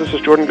Answer Show. This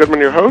is Jordan Goodman,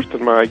 your host,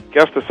 and my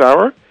guest this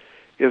hour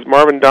is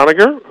Marvin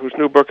Doniger, whose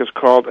new book is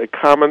called A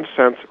Common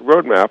Sense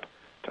Roadmap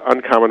to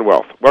Uncommon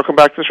Wealth. Welcome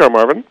back to the show,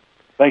 Marvin.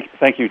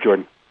 Thank you,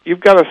 Jordan.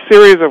 You've got a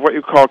series of what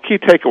you call key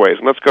takeaways,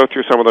 and let's go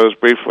through some of those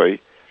briefly.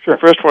 Sure. The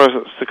first one is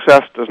that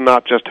success does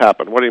not just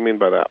happen. What do you mean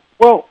by that?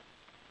 Well,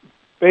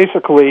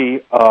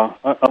 basically,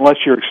 unless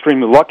you're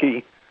extremely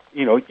lucky,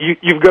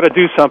 you've got to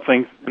do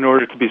something in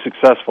order to be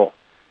successful.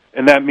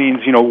 And that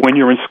means, when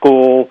you're in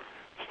school,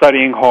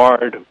 studying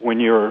hard,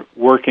 when you're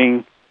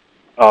working,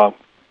 try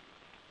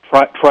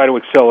to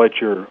excel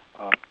at your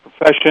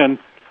profession,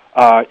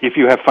 If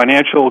you have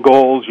financial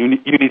goals, you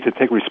need to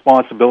take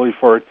responsibility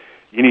for it.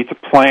 You need to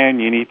plan.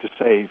 You need to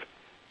save.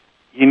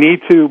 You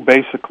need to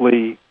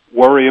basically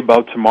worry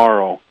about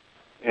tomorrow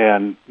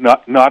and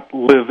not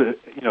live,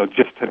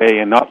 just today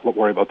and not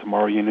worry about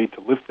tomorrow. You need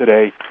to live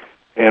today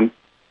and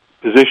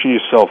position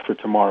yourself for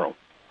tomorrow.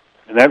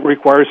 And that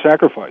requires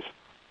sacrifice.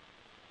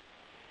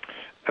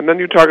 And then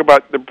you talk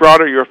about the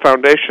broader your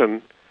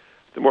foundation,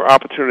 the more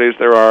opportunities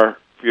there are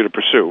for you to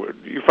pursue.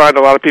 You find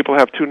a lot of people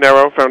have too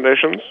narrow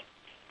foundations?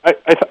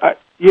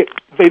 Yeah,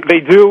 they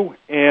do,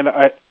 and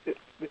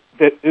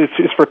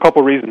it's for a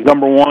couple of reasons.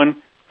 Number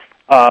one,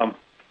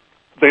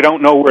 they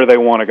don't know where they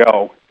want to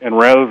go, and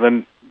rather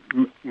than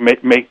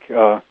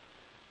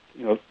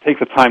take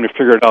the time to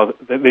figure it out,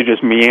 they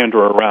just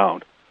meander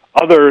around.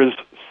 Others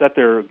set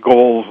their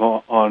goals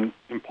on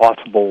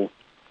impossible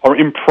or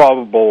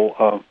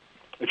improbable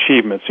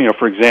achievements.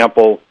 For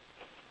example,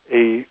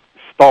 a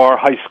star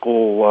high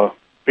school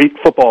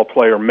football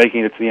player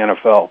making it to the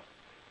NFL.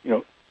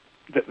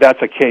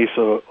 That's a case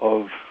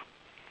of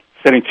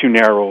setting too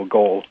narrow a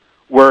goal.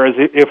 Whereas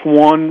if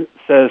one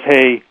says,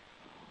 "Hey,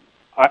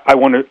 I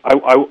want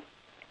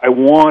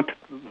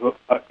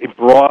a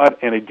broad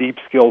and a deep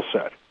skill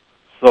set,"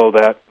 so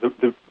that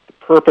the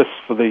purpose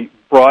for the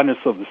broadness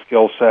of the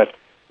skill set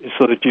is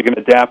so that you can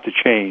adapt to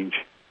change.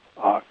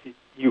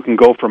 You can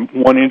go from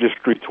one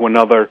industry to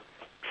another,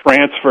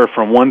 transfer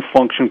from one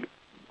function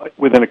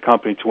within a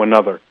company to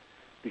another,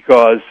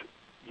 because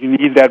you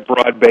need that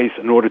broad base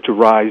in order to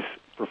rise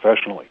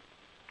professionally.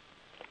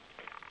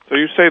 So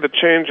you say that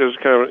change is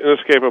kind of an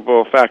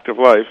inescapable fact of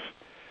life.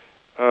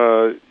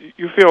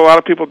 You feel a lot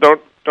of people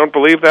don't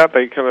believe that?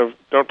 They kind of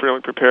don't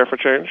really prepare for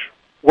change?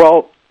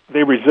 Well,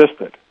 they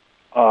resist it.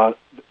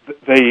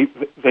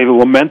 They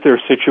lament their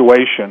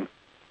situation,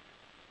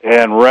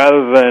 and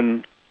rather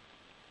than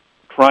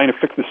trying to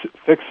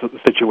fix the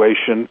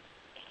situation,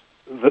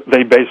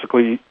 they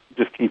basically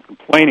just keep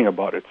complaining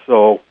about it.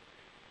 So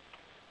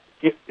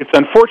it's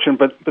unfortunate,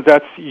 but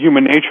that's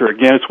human nature.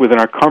 Again, it's within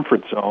our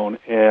comfort zone,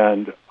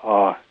 and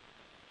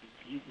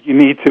you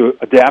need to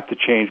adapt to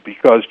change,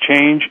 because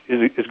change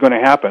is going to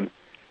happen,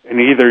 and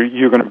either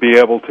you're going to be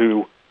able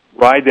to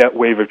ride that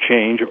wave of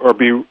change or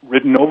be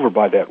ridden over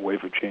by that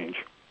wave of change.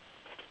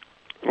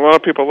 A lot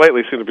of people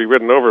lately seem to be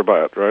ridden over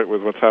by it, right,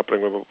 with what's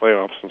happening with the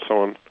layoffs and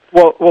so on.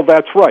 Well,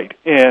 that's right.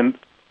 And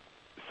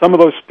for some of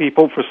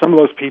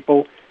those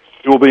people,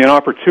 it will be an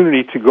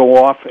opportunity to go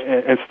off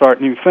and start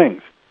new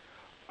things.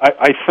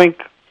 I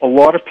think a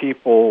lot of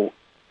people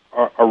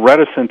are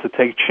reticent to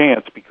take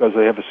chance because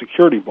they have a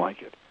security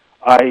blanket.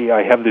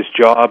 I have this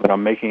job and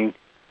I'm making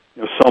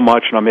so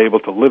much and I'm able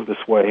to live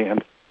this way,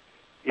 and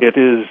it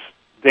is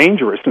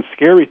dangerous and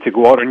scary to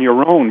go out on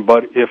your own.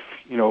 But if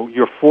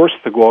you're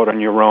forced to go out on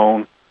your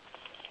own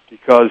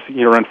because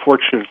you're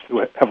unfortunate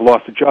to have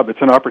lost a job,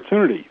 it's an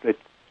opportunity that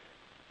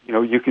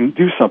you can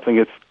do something.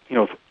 It's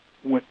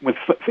when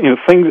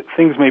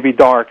things may be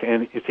dark,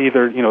 and it's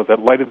either that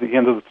light at the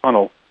end of the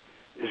tunnel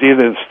is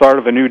either the start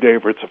of a new day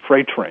or it's a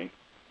freight train,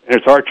 and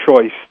it's our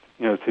choice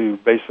to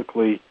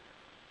basically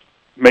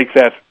make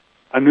that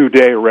a new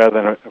day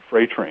rather than a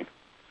freight train.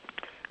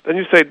 Then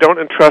you say don't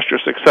entrust your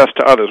success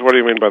to others. What do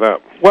you mean by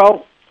that?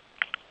 Well,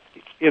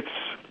 it's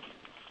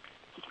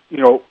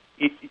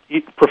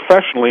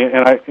professionally,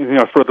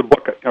 and for the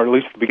book, or at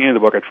least at the beginning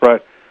of the book, I try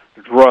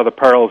to draw the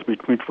parallels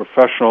between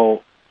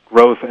professional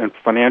growth and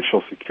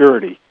financial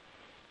security.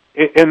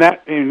 And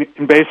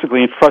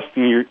basically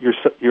entrusting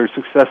your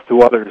success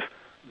to others.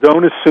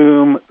 Don't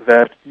assume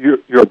that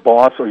your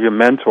boss or your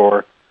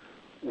mentor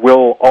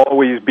will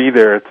always be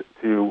there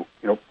to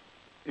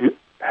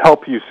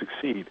help you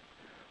succeed.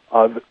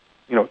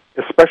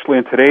 Especially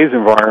in today's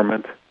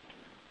environment,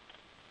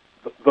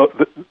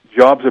 the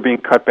jobs are being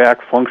cut back,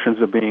 functions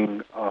are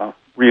being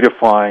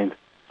redefined,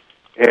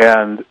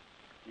 and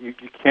you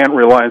can't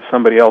rely on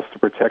somebody else to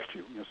protect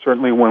you.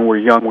 Certainly when we're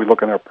young, we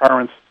look at our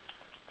parents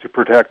to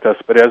protect us,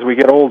 but as we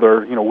get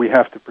older, we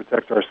have to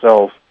protect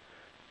ourselves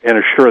and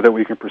assure that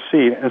we can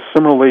proceed. And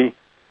similarly,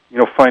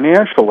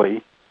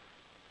 financially,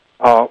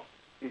 a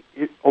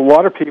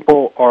lot of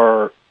people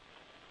are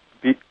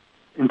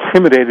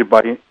intimidated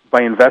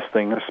by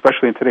investing,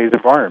 especially in today's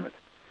environment,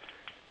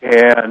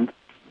 and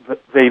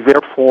they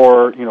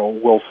therefore,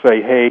 will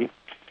say, "Hey,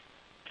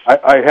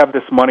 I have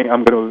this money.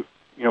 I'm going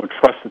to,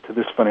 trust it to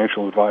this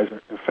financial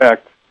advisor." In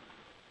fact,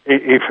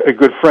 a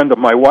good friend of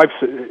my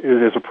wife's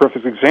is a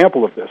perfect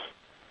example of this.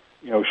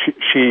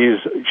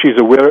 She's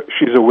a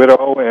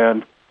widow,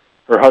 and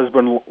her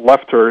husband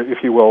left her,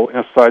 if you will,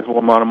 a sizable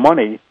amount of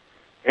money,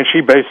 and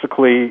she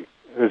basically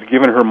has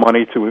given her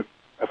money to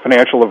a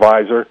financial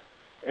advisor,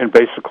 and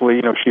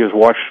basically, she has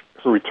watched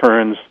her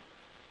returns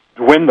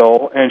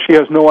dwindle, and she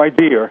has no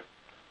idea,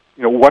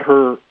 what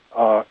her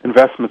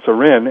investments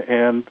are in,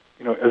 and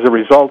as a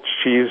result,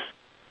 she's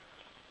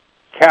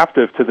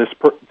captive to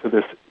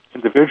this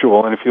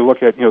individual. And if you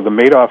look at the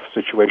Madoff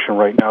situation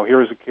right now,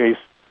 here is a case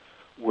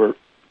where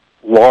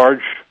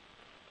large,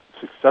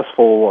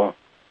 successful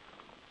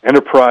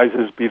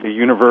enterprises, be they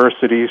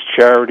universities,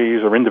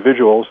 charities, or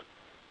individuals,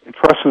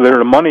 entrusted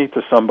their money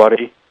to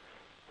somebody,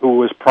 who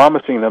was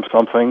promising them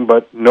something,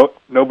 but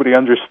nobody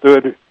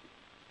understood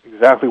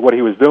exactly what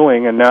he was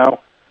doing, and now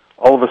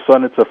all of a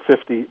sudden it's a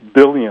 $50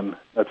 billion,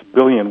 that's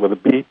billion with a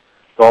B,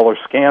 dollar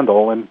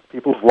scandal, and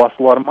people have lost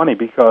a lot of money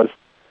because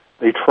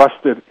they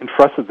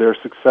entrusted their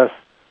success,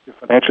 their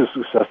financial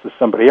success, to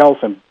somebody else,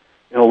 and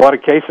in a lot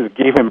of cases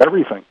gave him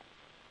everything.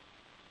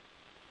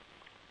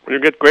 When you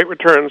get great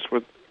returns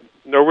with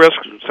no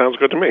risk, it sounds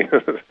good to me.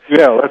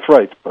 Yeah, that's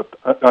right. But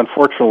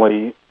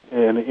unfortunately,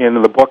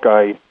 in the book,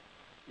 I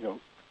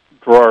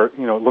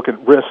look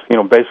at risk.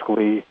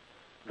 Basically,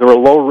 there are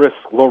low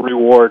risk, low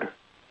reward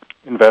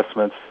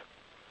investments.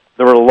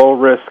 There are low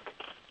risk,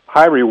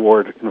 high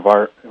reward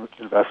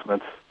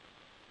investments,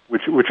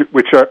 which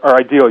are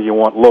ideal. You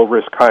want low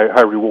risk,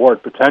 high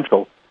reward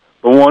potential.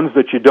 The ones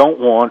that you don't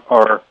want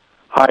are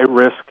high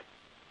risk,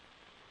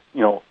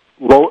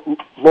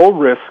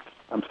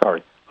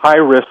 high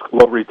risk,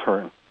 low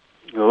return.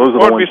 Those are the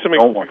ones you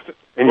don't want.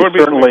 And what would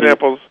be some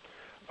examples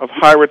of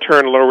high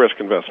return, low risk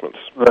investments?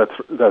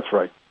 That's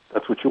right.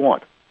 That's what you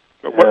want.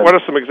 What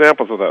are some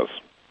examples of those?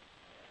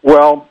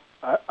 Well,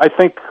 I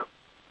think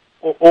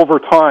over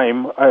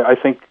time, I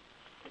think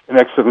an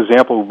excellent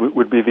example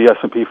would be the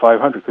S&P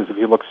 500, because if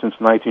you look since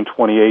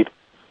 1928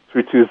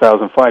 through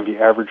 2005, you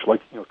average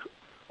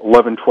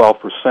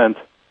 11-12%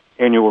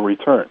 annual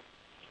return.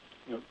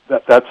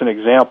 That's an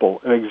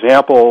example. An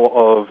example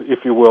of,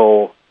 if you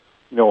will,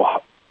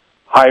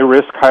 high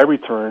risk, high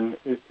return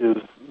is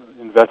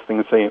investing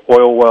in, say,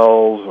 oil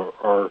wells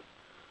or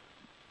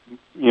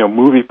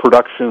movie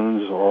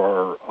productions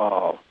or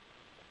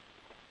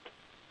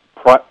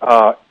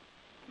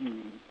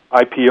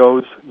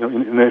IPOs,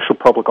 initial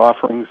public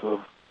offerings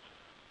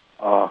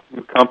of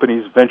new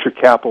companies. Venture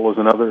capital is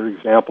another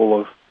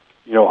example of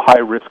high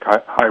risk,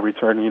 high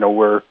return.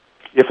 Where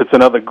if it's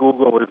another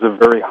Google, it's a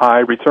very high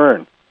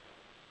return.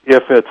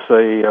 If it's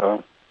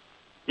a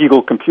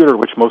Eagle Computer,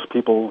 which most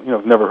people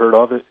have never heard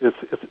of,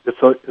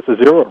 it's a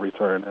zero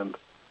return, and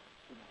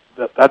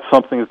that's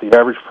something that the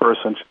average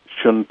person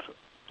shouldn't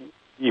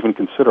even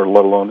consider,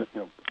 let alone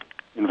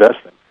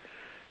investing.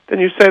 Then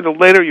you say the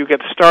later you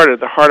get started,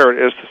 the harder it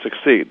is to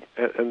succeed.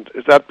 And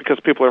is that because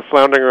people are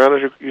floundering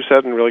around, as you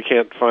said, and really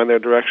can't find their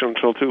direction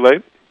until too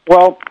late?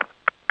 Well,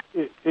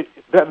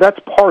 that's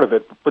part of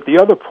it. But the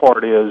other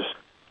part is,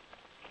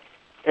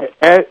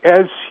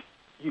 as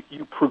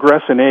you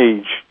progress in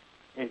age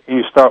and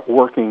you start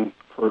working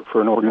for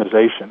an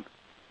organization,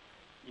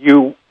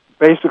 you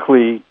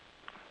basically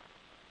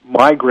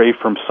migrate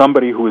from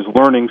somebody who is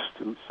learning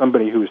to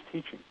somebody who is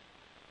teaching.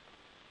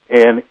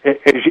 And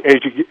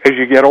as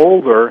you get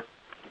older,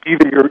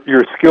 either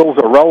your skills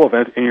are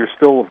relevant and you're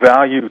still of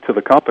value to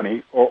the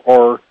company,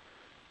 or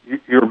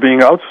you're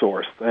being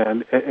outsourced.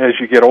 And as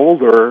you get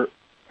older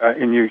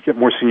and you get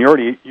more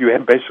seniority, you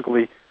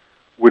basically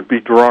would be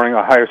drawing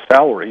a higher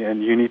salary,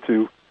 and you need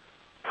to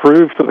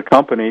prove to the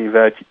company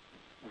that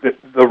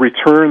the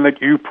return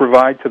that you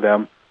provide to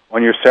them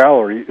on your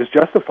salary is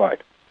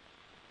justified.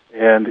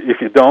 And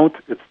if you don't,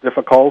 it's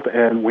difficult,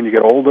 and when you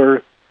get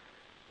older,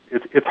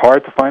 it's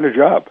hard to find a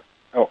job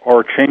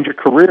or change a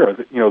career.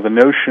 The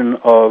notion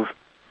of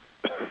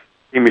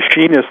a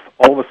machinist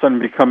all of a sudden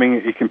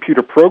becoming a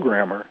computer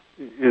programmer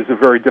is a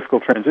very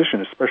difficult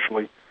transition,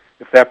 especially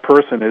if that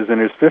person is in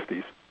his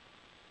 50s.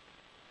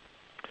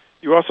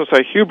 You also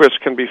say hubris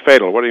can be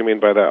fatal. What do you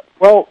mean by that?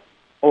 Well,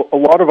 a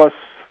lot of us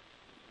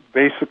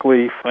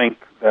basically think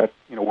that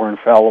we're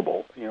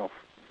infallible.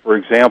 For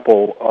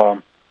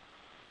example,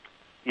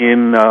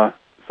 in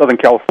Southern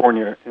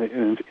California,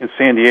 in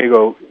San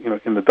Diego,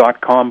 in the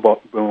 .com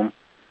boom,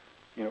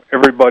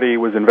 everybody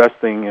was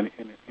investing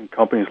in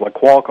companies like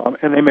Qualcomm,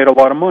 and they made a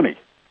lot of money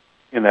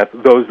in that.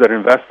 Those that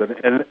invested,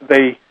 and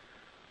they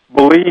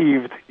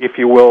believed, if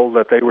you will,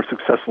 that they were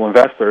successful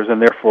investors,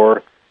 and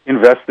therefore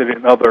invested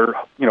in other,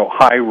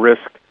 high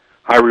risk,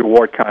 high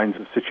reward kinds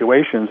of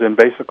situations. And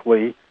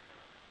basically,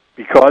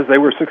 because they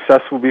were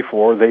successful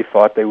before, they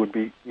thought they would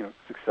be,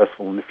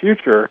 successful in the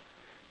future.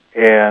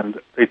 And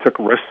they took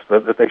risks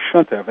that they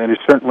shouldn't have. And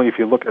certainly, if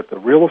you look at the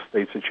real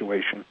estate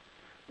situation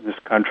in this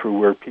country,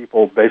 where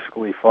people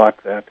basically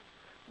thought that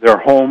their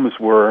homes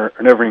were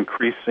an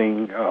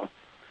ever-increasing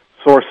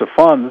source of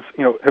funds,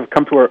 have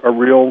come to a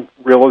real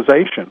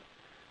realization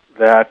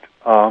that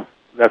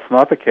that's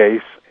not the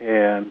case,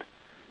 and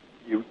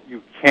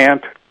you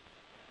can't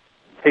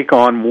take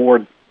on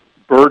more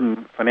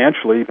burden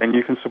financially than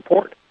you can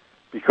support,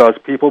 because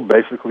people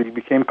basically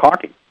became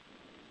cocky,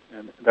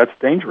 and that's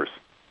dangerous.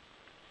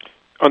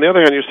 On the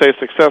other hand, you say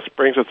success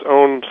brings its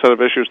own set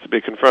of issues to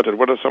be confronted.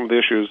 What are some of the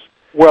issues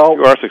you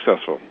are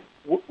successful?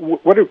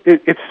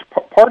 It's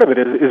part of it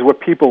is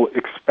what people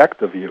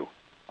expect of you.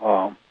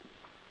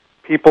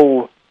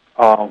 People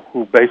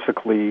who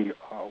basically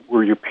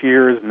were your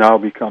peers now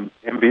become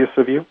envious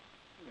of you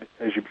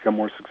as you become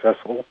more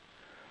successful.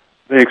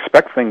 They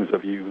expect things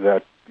of you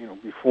that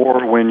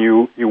before, when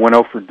you went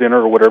out for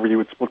dinner or whatever, you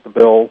would split the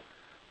bill,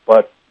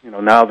 but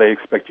now they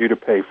expect you to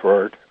pay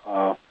for it.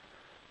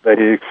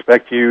 They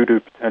expect you to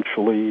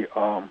potentially,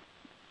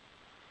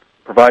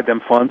 provide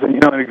them funds.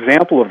 And, an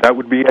example of that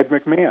would be Ed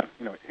McMahon.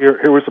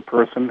 Here was a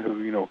person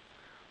who,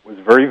 was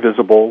very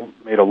visible,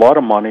 made a lot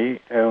of money,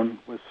 and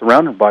was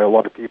surrounded by a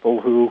lot of people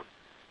who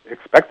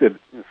expected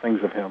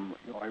things of him.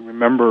 I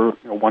remember,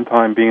 one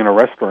time being in a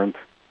restaurant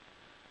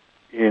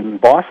in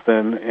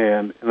Boston,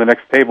 and the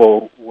next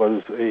table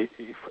was a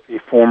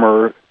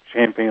former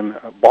champion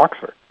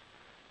boxer.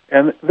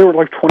 And there were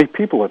like 20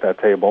 people at that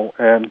table,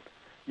 and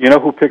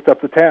who picked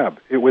up the tab?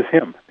 It was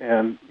him.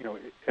 And,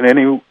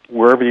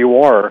 wherever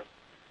you are,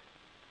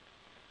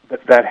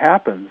 that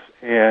happens.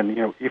 And,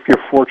 if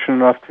you're fortunate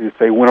enough to,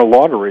 say, win a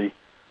lottery,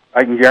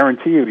 I can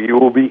guarantee you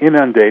will be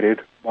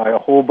inundated by a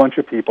whole bunch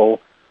of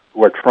people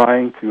who are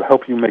trying to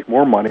help you make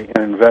more money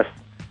and invest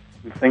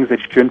in things that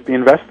you shouldn't be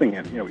investing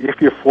in.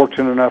 If you're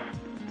fortunate enough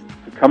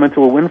to come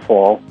into a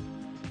windfall,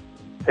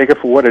 take it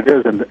for what it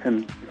is,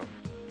 and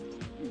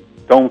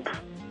don't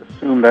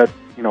assume that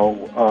it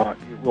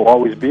will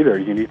always be there.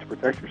 You need to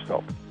protect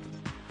yourself.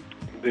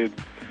 Indeed.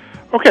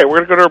 Okay, we're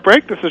going to go to a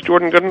break. This is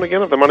Jordan Goodman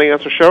again of the Money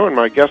Answer Show, and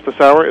my guest this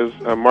hour is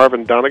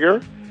Marvin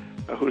Doniger,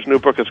 whose new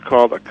book is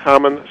called A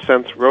Common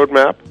Sense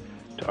Roadmap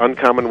to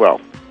Uncommon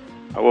Wealth.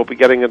 We'll be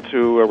getting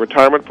into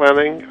retirement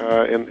planning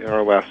in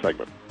our last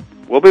segment.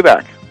 We'll be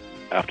back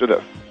after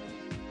this.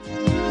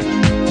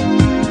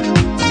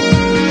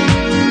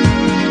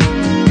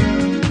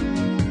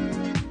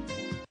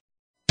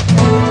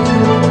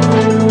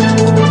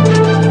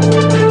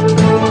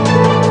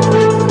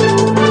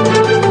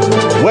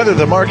 Whether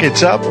the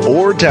market's up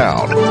or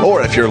down,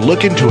 or if you're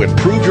looking to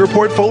improve your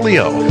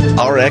portfolio,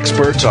 our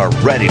experts are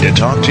ready to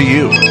talk to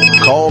you.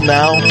 Call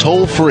now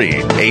toll free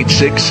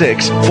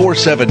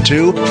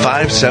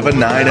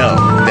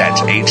 866-472-5790.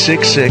 That's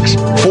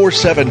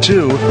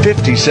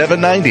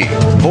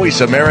 866-472-5790.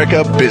 Voice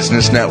America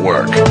Business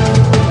Network.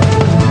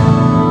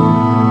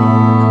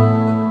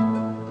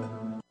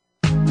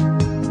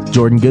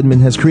 Jordan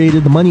Goodman has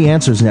created the Money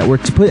Answers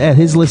Network to put at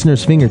his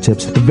listeners'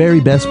 fingertips the very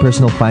best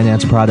personal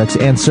finance products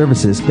and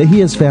services that he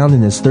has found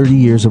in his 30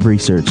 years of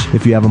research.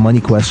 If you have a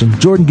money question,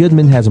 Jordan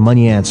Goodman has a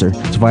money answer.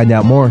 To find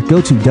out more, go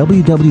to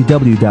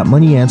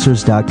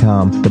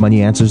www.moneyanswers.com. The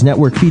Money Answers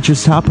Network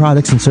features top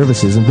products and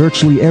services in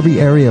virtually every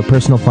area of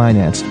personal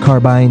finance, car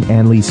buying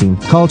and leasing,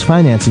 college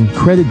financing,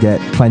 credit debt,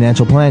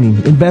 financial planning,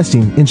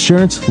 investing,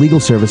 insurance, legal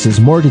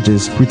services,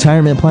 mortgages,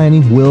 retirement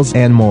planning, wills,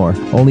 and more.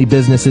 Only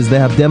businesses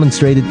that have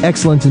demonstrated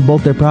excellence in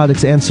both their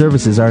products and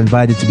services are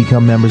invited to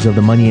become members of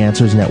the Money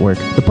Answers Network.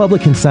 The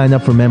public can sign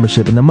up for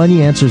membership in the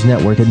Money Answers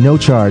Network at no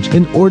charge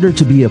in order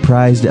to be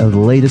apprised of the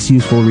latest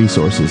useful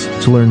resources.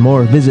 To learn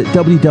more, visit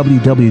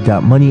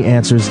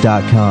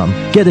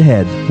www.moneyanswers.com. Get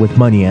ahead with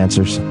Money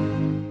Answers.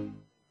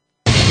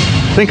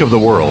 Think of the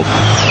world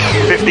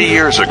 50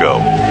 years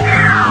ago.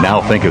 Now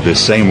think of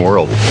this same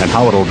world and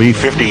how it'll be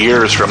 50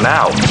 years from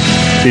now.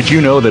 Did you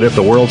know that if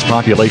the world's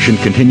population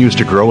continues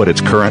to grow at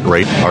its current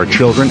rate, our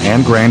children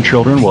and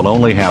grandchildren will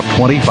only have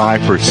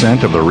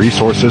 25% of the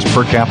resources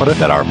per capita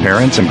that our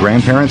parents and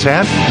grandparents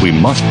had? We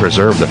must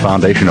preserve the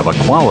foundation of a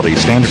quality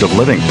standard of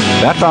living.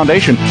 That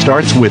foundation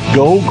starts with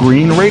Go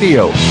Green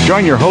Radio.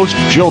 Join your host,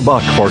 Jill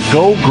Buck, for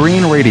Go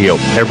Green Radio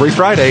every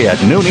Friday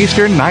at noon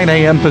Eastern, 9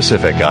 a.m.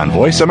 Pacific on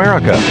Voice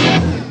America.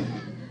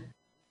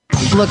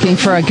 Looking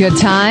for a good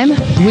time?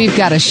 We've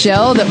got a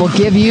show that will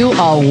give you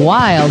a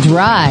wild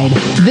ride.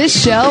 This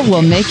show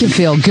will make you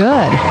feel good,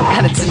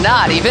 and it's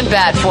not even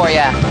bad for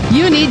you.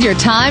 You need your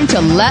time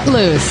to let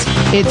loose.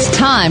 It's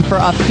time for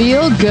a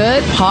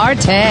feel-good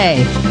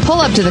party. Pull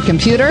up to the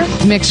computer,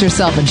 mix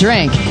yourself a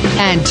drink,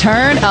 and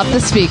turn up the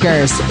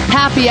speakers.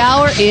 Happy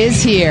Hour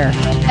is here.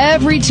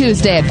 Every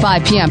Tuesday at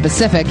 5 p.m.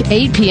 Pacific,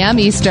 8 p.m.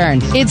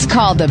 Eastern. It's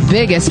called the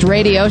biggest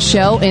radio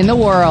show in the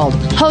world.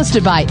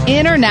 Hosted by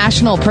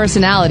international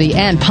personality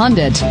and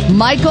pundit,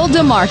 Michael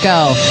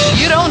DeMarco.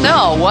 You don't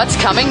know what's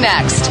coming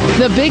next.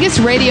 The biggest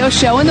radio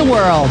show in the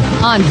world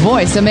on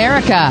Voice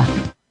America.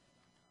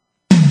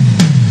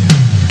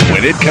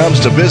 When it comes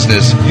to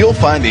business, you'll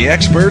find the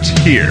experts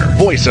here.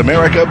 Voice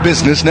America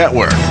Business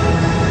Network.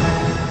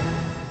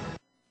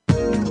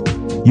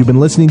 You've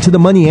been listening to the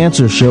Money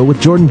Answer Show with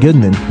Jordan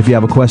Goodman. If you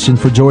have a question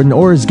for Jordan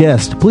or his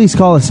guest, please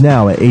call us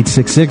now at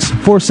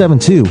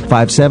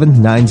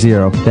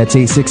 866-472-5790. That's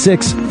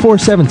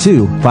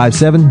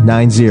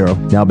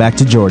 866-472-5790. Now back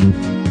to Jordan.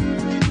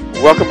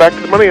 Welcome back to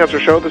the Money Answer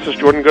Show. This is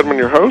Jordan Goodman,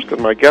 your host,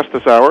 and my guest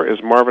this hour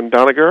is Marvin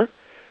Doniger,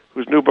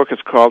 whose new book is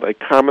called A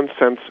Common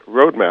Sense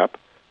Roadmap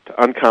to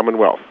Uncommon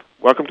Wealth.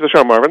 Welcome to the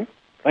show, Marvin.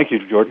 Thank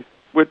you, Jordan.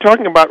 We're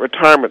talking about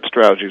retirement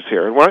strategies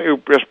here, and why don't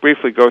you just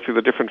briefly go through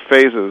the different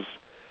phases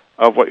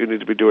of what you need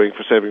to be doing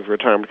for saving for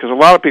retirement, because a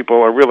lot of people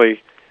are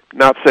really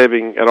not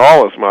saving at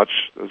all as much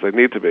as they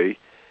need to be,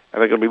 and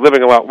they're going to be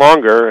living a lot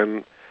longer,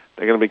 and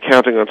they're going to be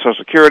counting on Social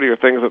Security or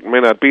things that may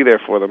not be there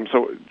for them.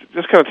 So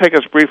just kind of take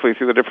us briefly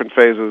through the different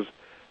phases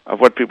of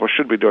what people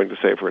should be doing to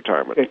save for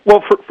retirement. Okay.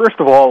 Well, first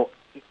of all,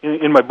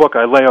 in my book,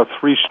 I lay out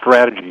 3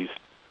 strategies.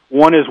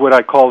 One is what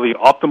I call the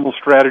optimal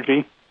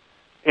strategy,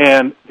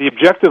 and the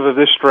objective of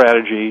this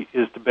strategy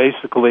is to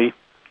basically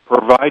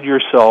provide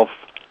yourself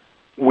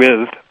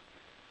with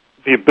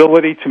the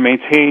ability to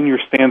maintain your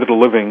standard of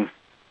living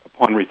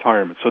upon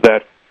retirement. So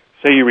that,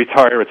 say you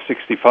retire at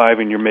 65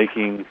 and you're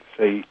making,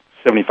 say,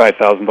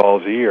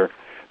 $75,000 a year,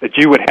 that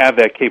you would have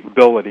that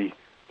capability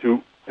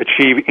to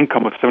achieve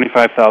income of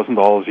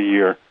 $75,000 a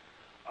year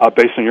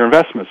based on your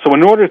investments. So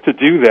in order to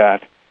do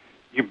that,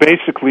 you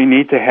basically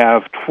need to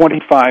have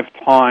 25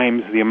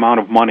 times the amount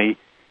of money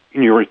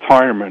in your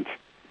retirement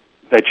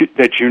that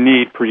you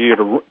need per year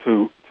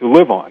to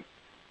live on,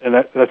 and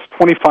that's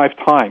 25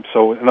 times.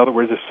 So in other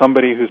words, if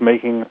somebody who's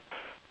making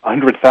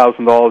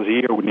 $100,000 a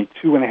year would need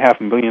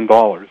 $2.5 million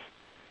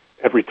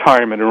at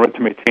retirement in order to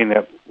maintain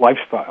that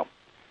lifestyle.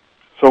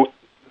 So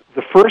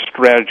the first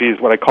strategy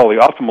is what I call the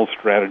optimal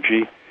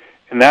strategy.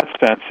 In that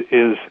sense,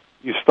 is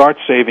you start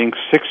saving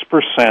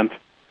 6%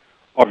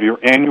 of your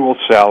annual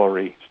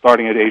salary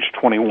starting at age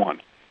 21.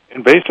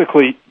 And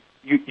basically,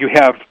 you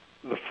have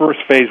the first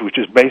phase, which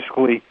is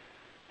basically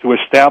to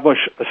establish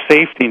a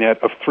safety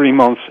net of 3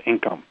 months'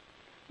 income.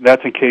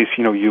 That's in case,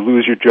 you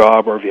lose your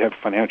job or if you have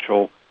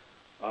financial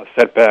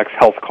setbacks,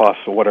 health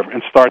costs, or whatever,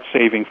 and start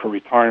saving for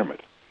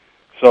retirement.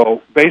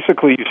 So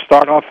basically, you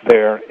start off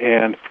there,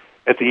 and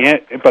at the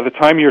end, by the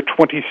time you're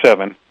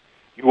 27,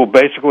 you will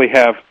basically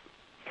have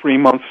 3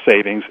 months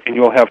savings, and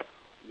you'll have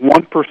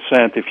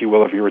 1%, if you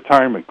will, of your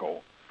retirement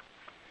goal.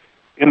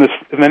 In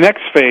the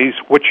next phase,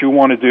 what you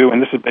want to do,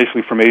 and this is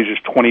basically from ages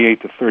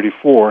 28 to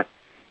 34,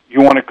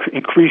 you want to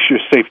increase your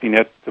safety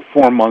net to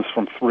 4 months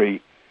from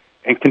 3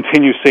 and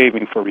continue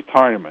saving for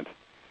retirement.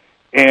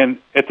 And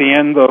at the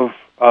end of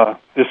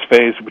this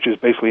phase, which is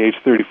basically age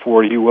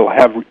 34, you will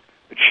have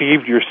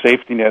achieved your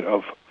safety net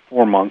of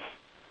 4 months,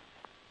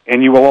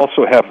 and you will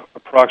also have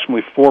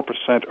approximately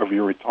 4% of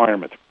your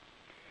retirement.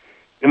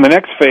 In the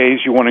next phase,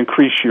 you want to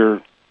increase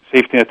your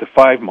safety net to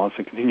 5 months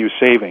and continue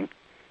saving.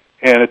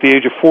 And at the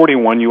age of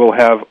 41, you will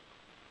have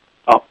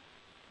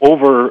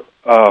over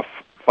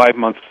 5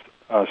 months'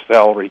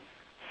 salary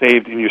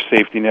saved in your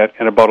safety net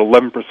and about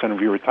 11% of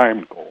your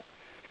retirement goal.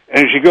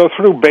 And as you go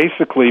through,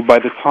 basically, by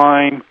the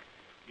time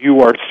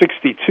you are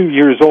 62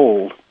 years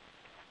old,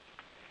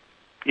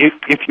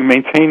 if you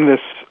maintain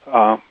this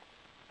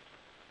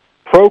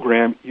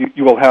program,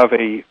 you will have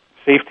a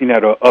safety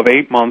net of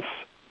 8 months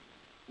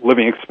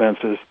living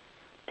expenses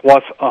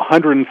plus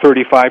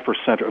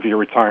 135% of your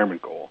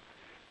retirement goal.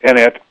 And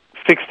at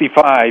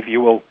 65,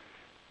 you will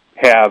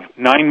have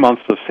 9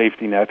 months of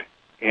safety net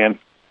and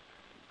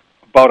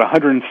about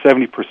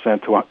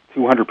 170% to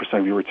 200%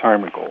 of your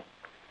retirement goal.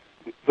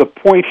 The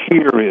point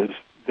here is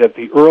that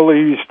the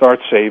earlier you start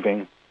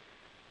saving,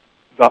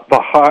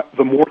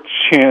 the more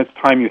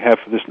time you have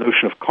for this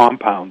notion of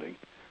compounding,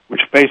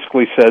 which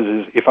basically says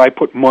is if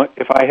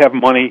I have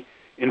money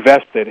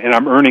invested and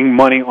I'm earning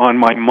money on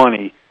my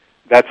money,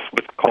 that's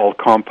what's called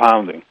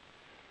compounding.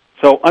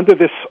 So under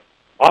this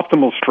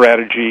optimal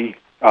strategy,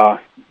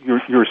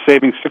 you're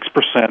saving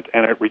 6%,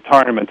 and at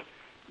retirement,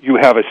 you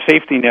have a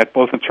safety net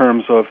both in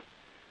terms of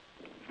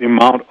the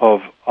amount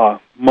of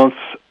months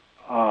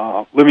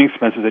living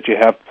expenses that you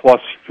have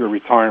plus your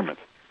retirement.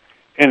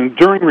 And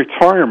during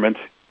retirement,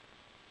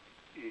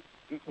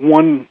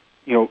 one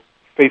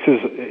faces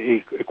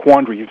a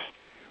quandary.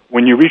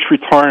 When you reach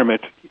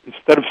retirement,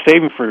 instead of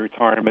saving for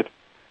retirement,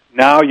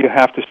 now you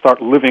have to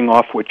start living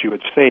off what you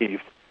had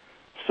saved.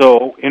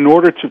 So in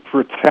order to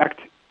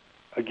protect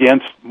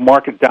against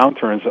market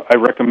downturns, I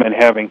recommend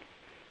having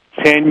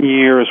 10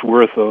 years'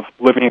 worth of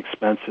living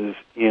expenses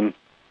in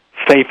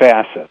safe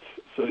assets.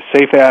 So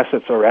safe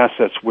assets are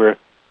assets where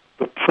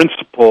the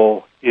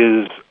principal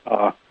is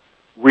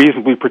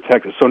reasonably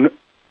protected. So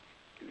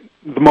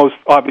the most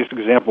obvious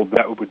example of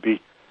that would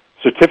be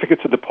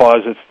certificates of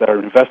deposits that are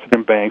invested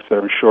in banks that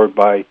are insured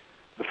by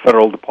the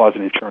Federal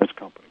Deposit Insurance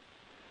Company.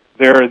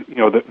 There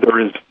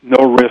is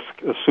no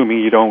risk, assuming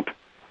you don't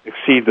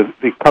exceed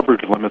the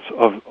coverage limits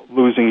of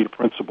losing your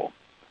principal.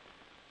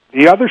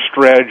 The other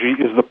strategy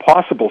is the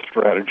possible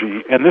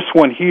strategy, and this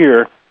one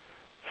here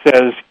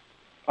says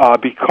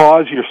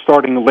because you're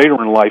starting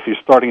later in life, you're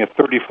starting at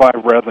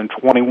 35 rather than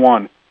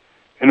 21,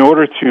 in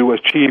order to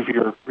achieve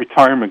your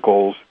retirement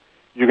goals,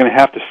 you're going to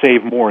have to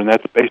save more, and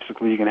that's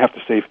basically you're going to have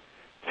to save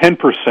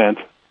 10%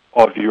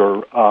 of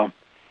your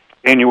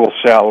annual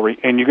salary,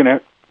 and you're going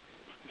to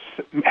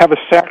have a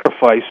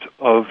sacrifice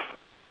of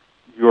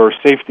your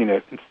safety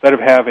net. Instead of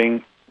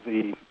having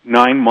the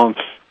 9 months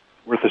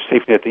worth of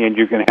safety net at the end,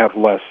 you're going to have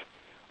less.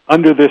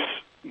 Under this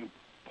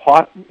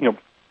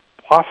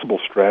possible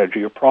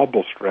strategy or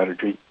probable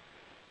strategy,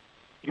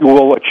 you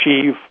will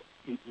achieve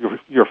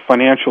your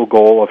financial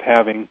goal of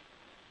having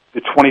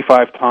the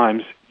 25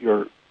 times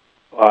your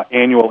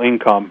annual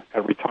income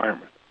at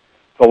retirement.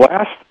 The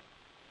last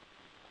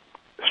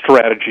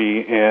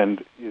strategy,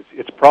 and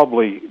it's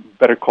probably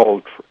better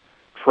called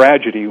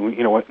tragedy.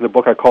 In the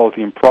book I call it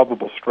the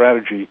improbable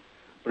strategy,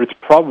 but it's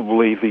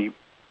probably the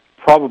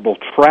probable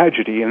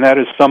tragedy, and that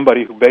is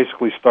somebody who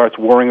basically starts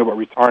worrying about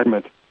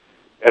retirement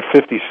at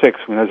 56.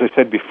 And as I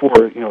said before,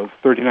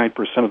 39%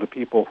 of the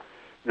people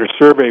in a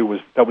survey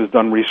that was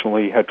done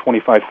recently had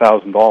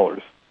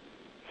 $25,000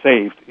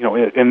 saved.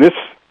 In this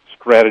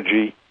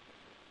strategy,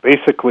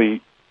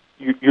 basically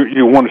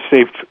you want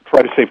to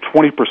try to save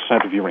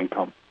 20% of your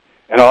income,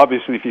 And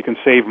obviously, if you can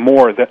save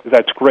more,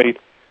 that's great.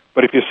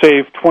 But if you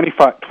save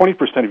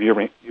 20% of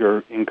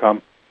your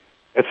income,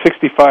 at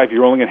 65,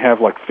 you're only going to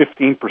have like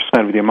 15%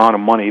 of the amount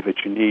of money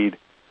that you need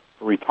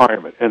for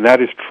retirement. And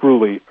that is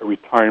truly a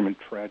retirement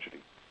tragedy.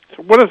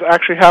 So what is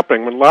actually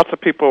happening when lots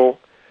of people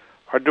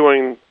are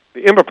doing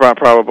the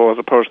improbable as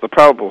opposed to the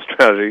probable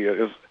strategy,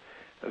 as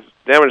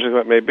damaging as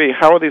that may be?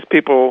 How are these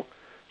people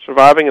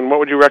surviving, and what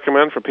would you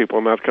recommend for people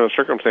in that kind of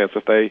circumstance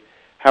if they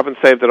haven't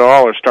saved at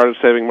all or started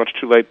saving much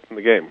too late in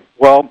the game?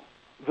 Well,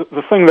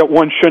 the thing that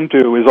one shouldn't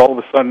do is all of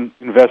a sudden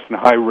invest in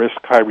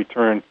high-risk,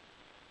 high-return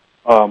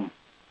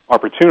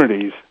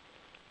opportunities.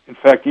 In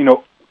fact,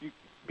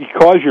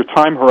 because your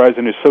time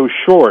horizon is so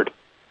short,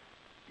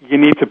 you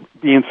need to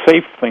be in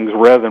safe things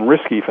rather than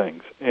risky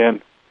things.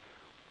 And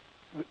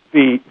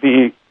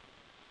the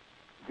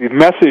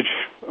message,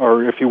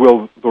 or if you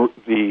will,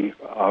 the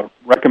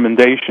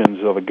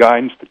recommendations or the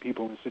guidance to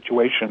people in the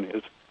situation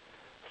is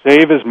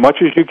save as much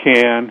as you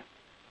can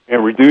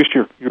and reduce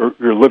your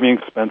living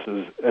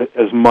expenses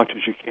as much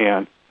as you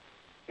can,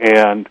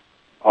 and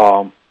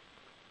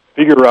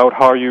figure out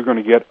how you're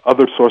going to get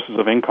other sources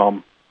of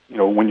income,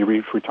 when you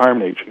reach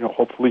retirement age.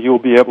 Hopefully you'll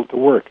be able to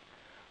work.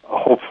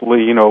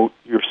 Hopefully,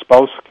 your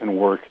spouse can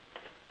work.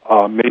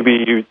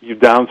 Maybe you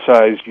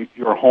downsize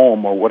your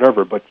home or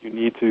whatever, but you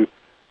need to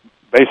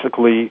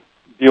basically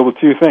deal with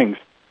two things: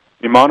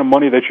 the amount of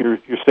money that you're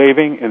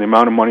saving and the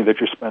amount of money that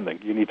you're spending.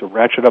 You need to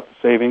ratchet up the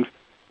savings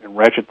and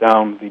ratchet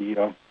down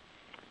the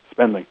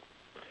spending.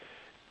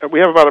 We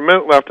have about a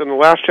minute left in the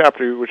last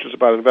chapter, which is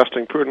about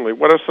investing prudently.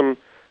 What are some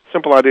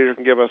simple ideas you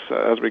can give us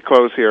as we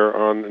close here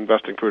on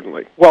investing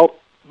prudently? Well,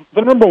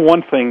 the number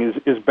one thing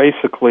is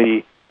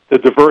basically to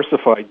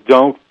diversify.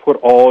 Don't put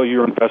all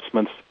your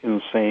investments in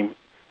the same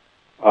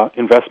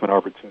investment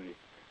opportunity.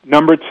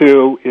 Number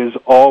two is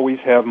always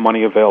have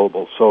money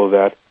available, so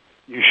that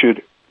you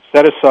should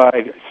set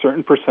aside a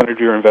certain percentage of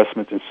your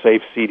investments in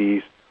safe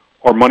CDs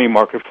or money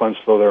market funds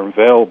so they're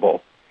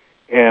available.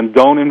 And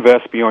don't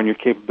invest beyond your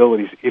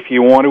capabilities. If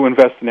you want to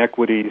invest in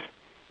equities,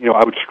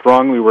 I would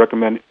strongly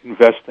recommend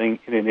investing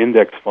in an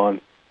index fund,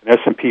 an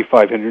S&P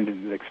 500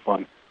 index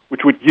fund,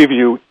 which would give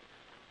you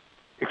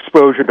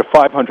exposure to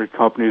 500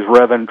 companies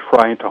rather than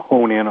trying to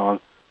hone in on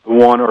the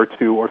one or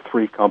two or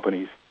three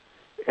companies.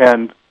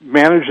 And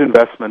managed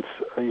investments,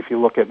 if you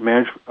look at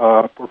managed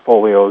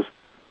portfolios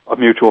of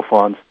mutual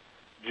funds,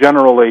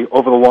 generally,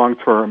 over the long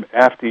term,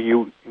 after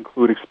you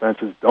include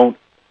expenses, don't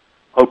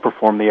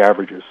outperform the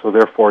averages. So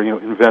therefore,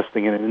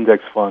 investing in an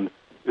index fund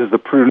is the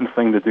prudent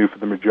thing to do for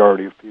the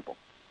majority of people.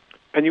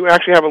 And you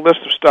actually have a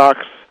list of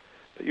stocks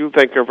that you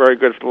think are very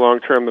good for the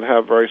long term that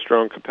have very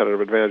strong competitive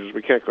advantages.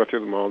 We can't go through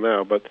them all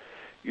now, but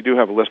you do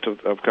have a list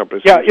of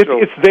companies. Yeah,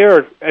 it's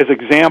there as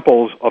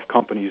examples of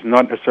companies,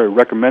 not necessarily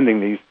recommending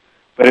these,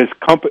 but as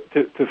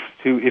to,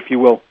 if you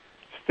will,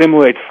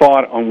 stimulate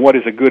thought on what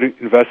does a good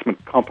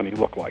investment company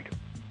look like.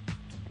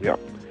 Yeah.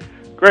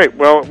 Great.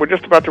 Well, we're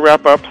just about to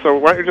wrap up, so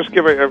why don't you just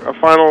give a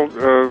final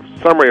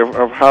summary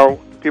of how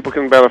people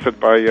can benefit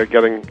by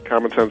getting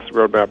Common Sense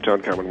Roadmap to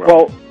Uncommon Wealth?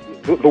 Well,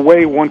 the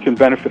way one can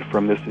benefit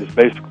from this is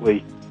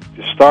basically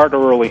to start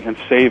early and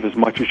save as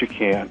much as you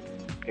can,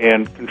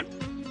 and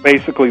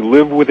basically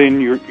live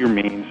within your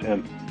means,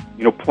 and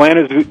plan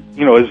as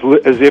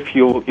if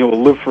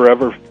you'll live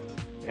forever,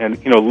 and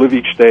live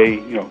each day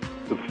to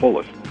the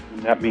fullest.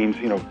 And that means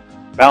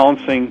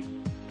balancing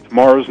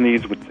tomorrow's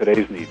needs with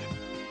today's needs.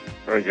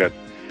 Very good.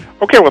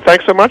 Okay, well,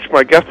 thanks so much.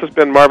 My guest has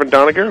been Marvin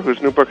Doniger,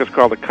 whose new book is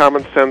called The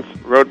Common Sense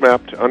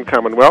Roadmap to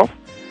Uncommon Wealth.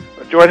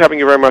 Enjoyed having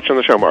you very much on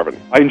the show, Marvin.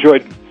 I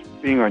enjoyed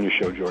being on your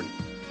show, Jordan.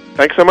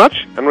 Thanks so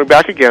much, and we'll be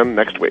back again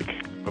next week.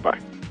 Bye-bye.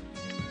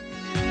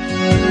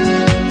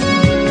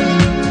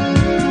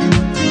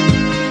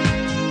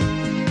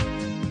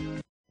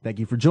 Thank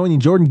you for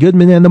joining Jordan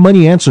Goodman and the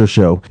Money Answer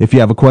Show. If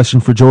you have a question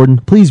for Jordan,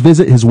 please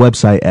visit his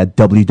website at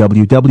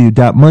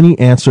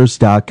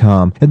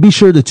www.moneyanswers.com. And be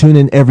sure to tune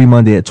in every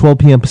Monday at 12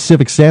 p.m.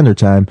 Pacific Standard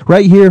Time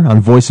right here on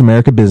Voice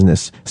America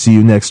Business. See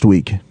you next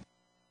week.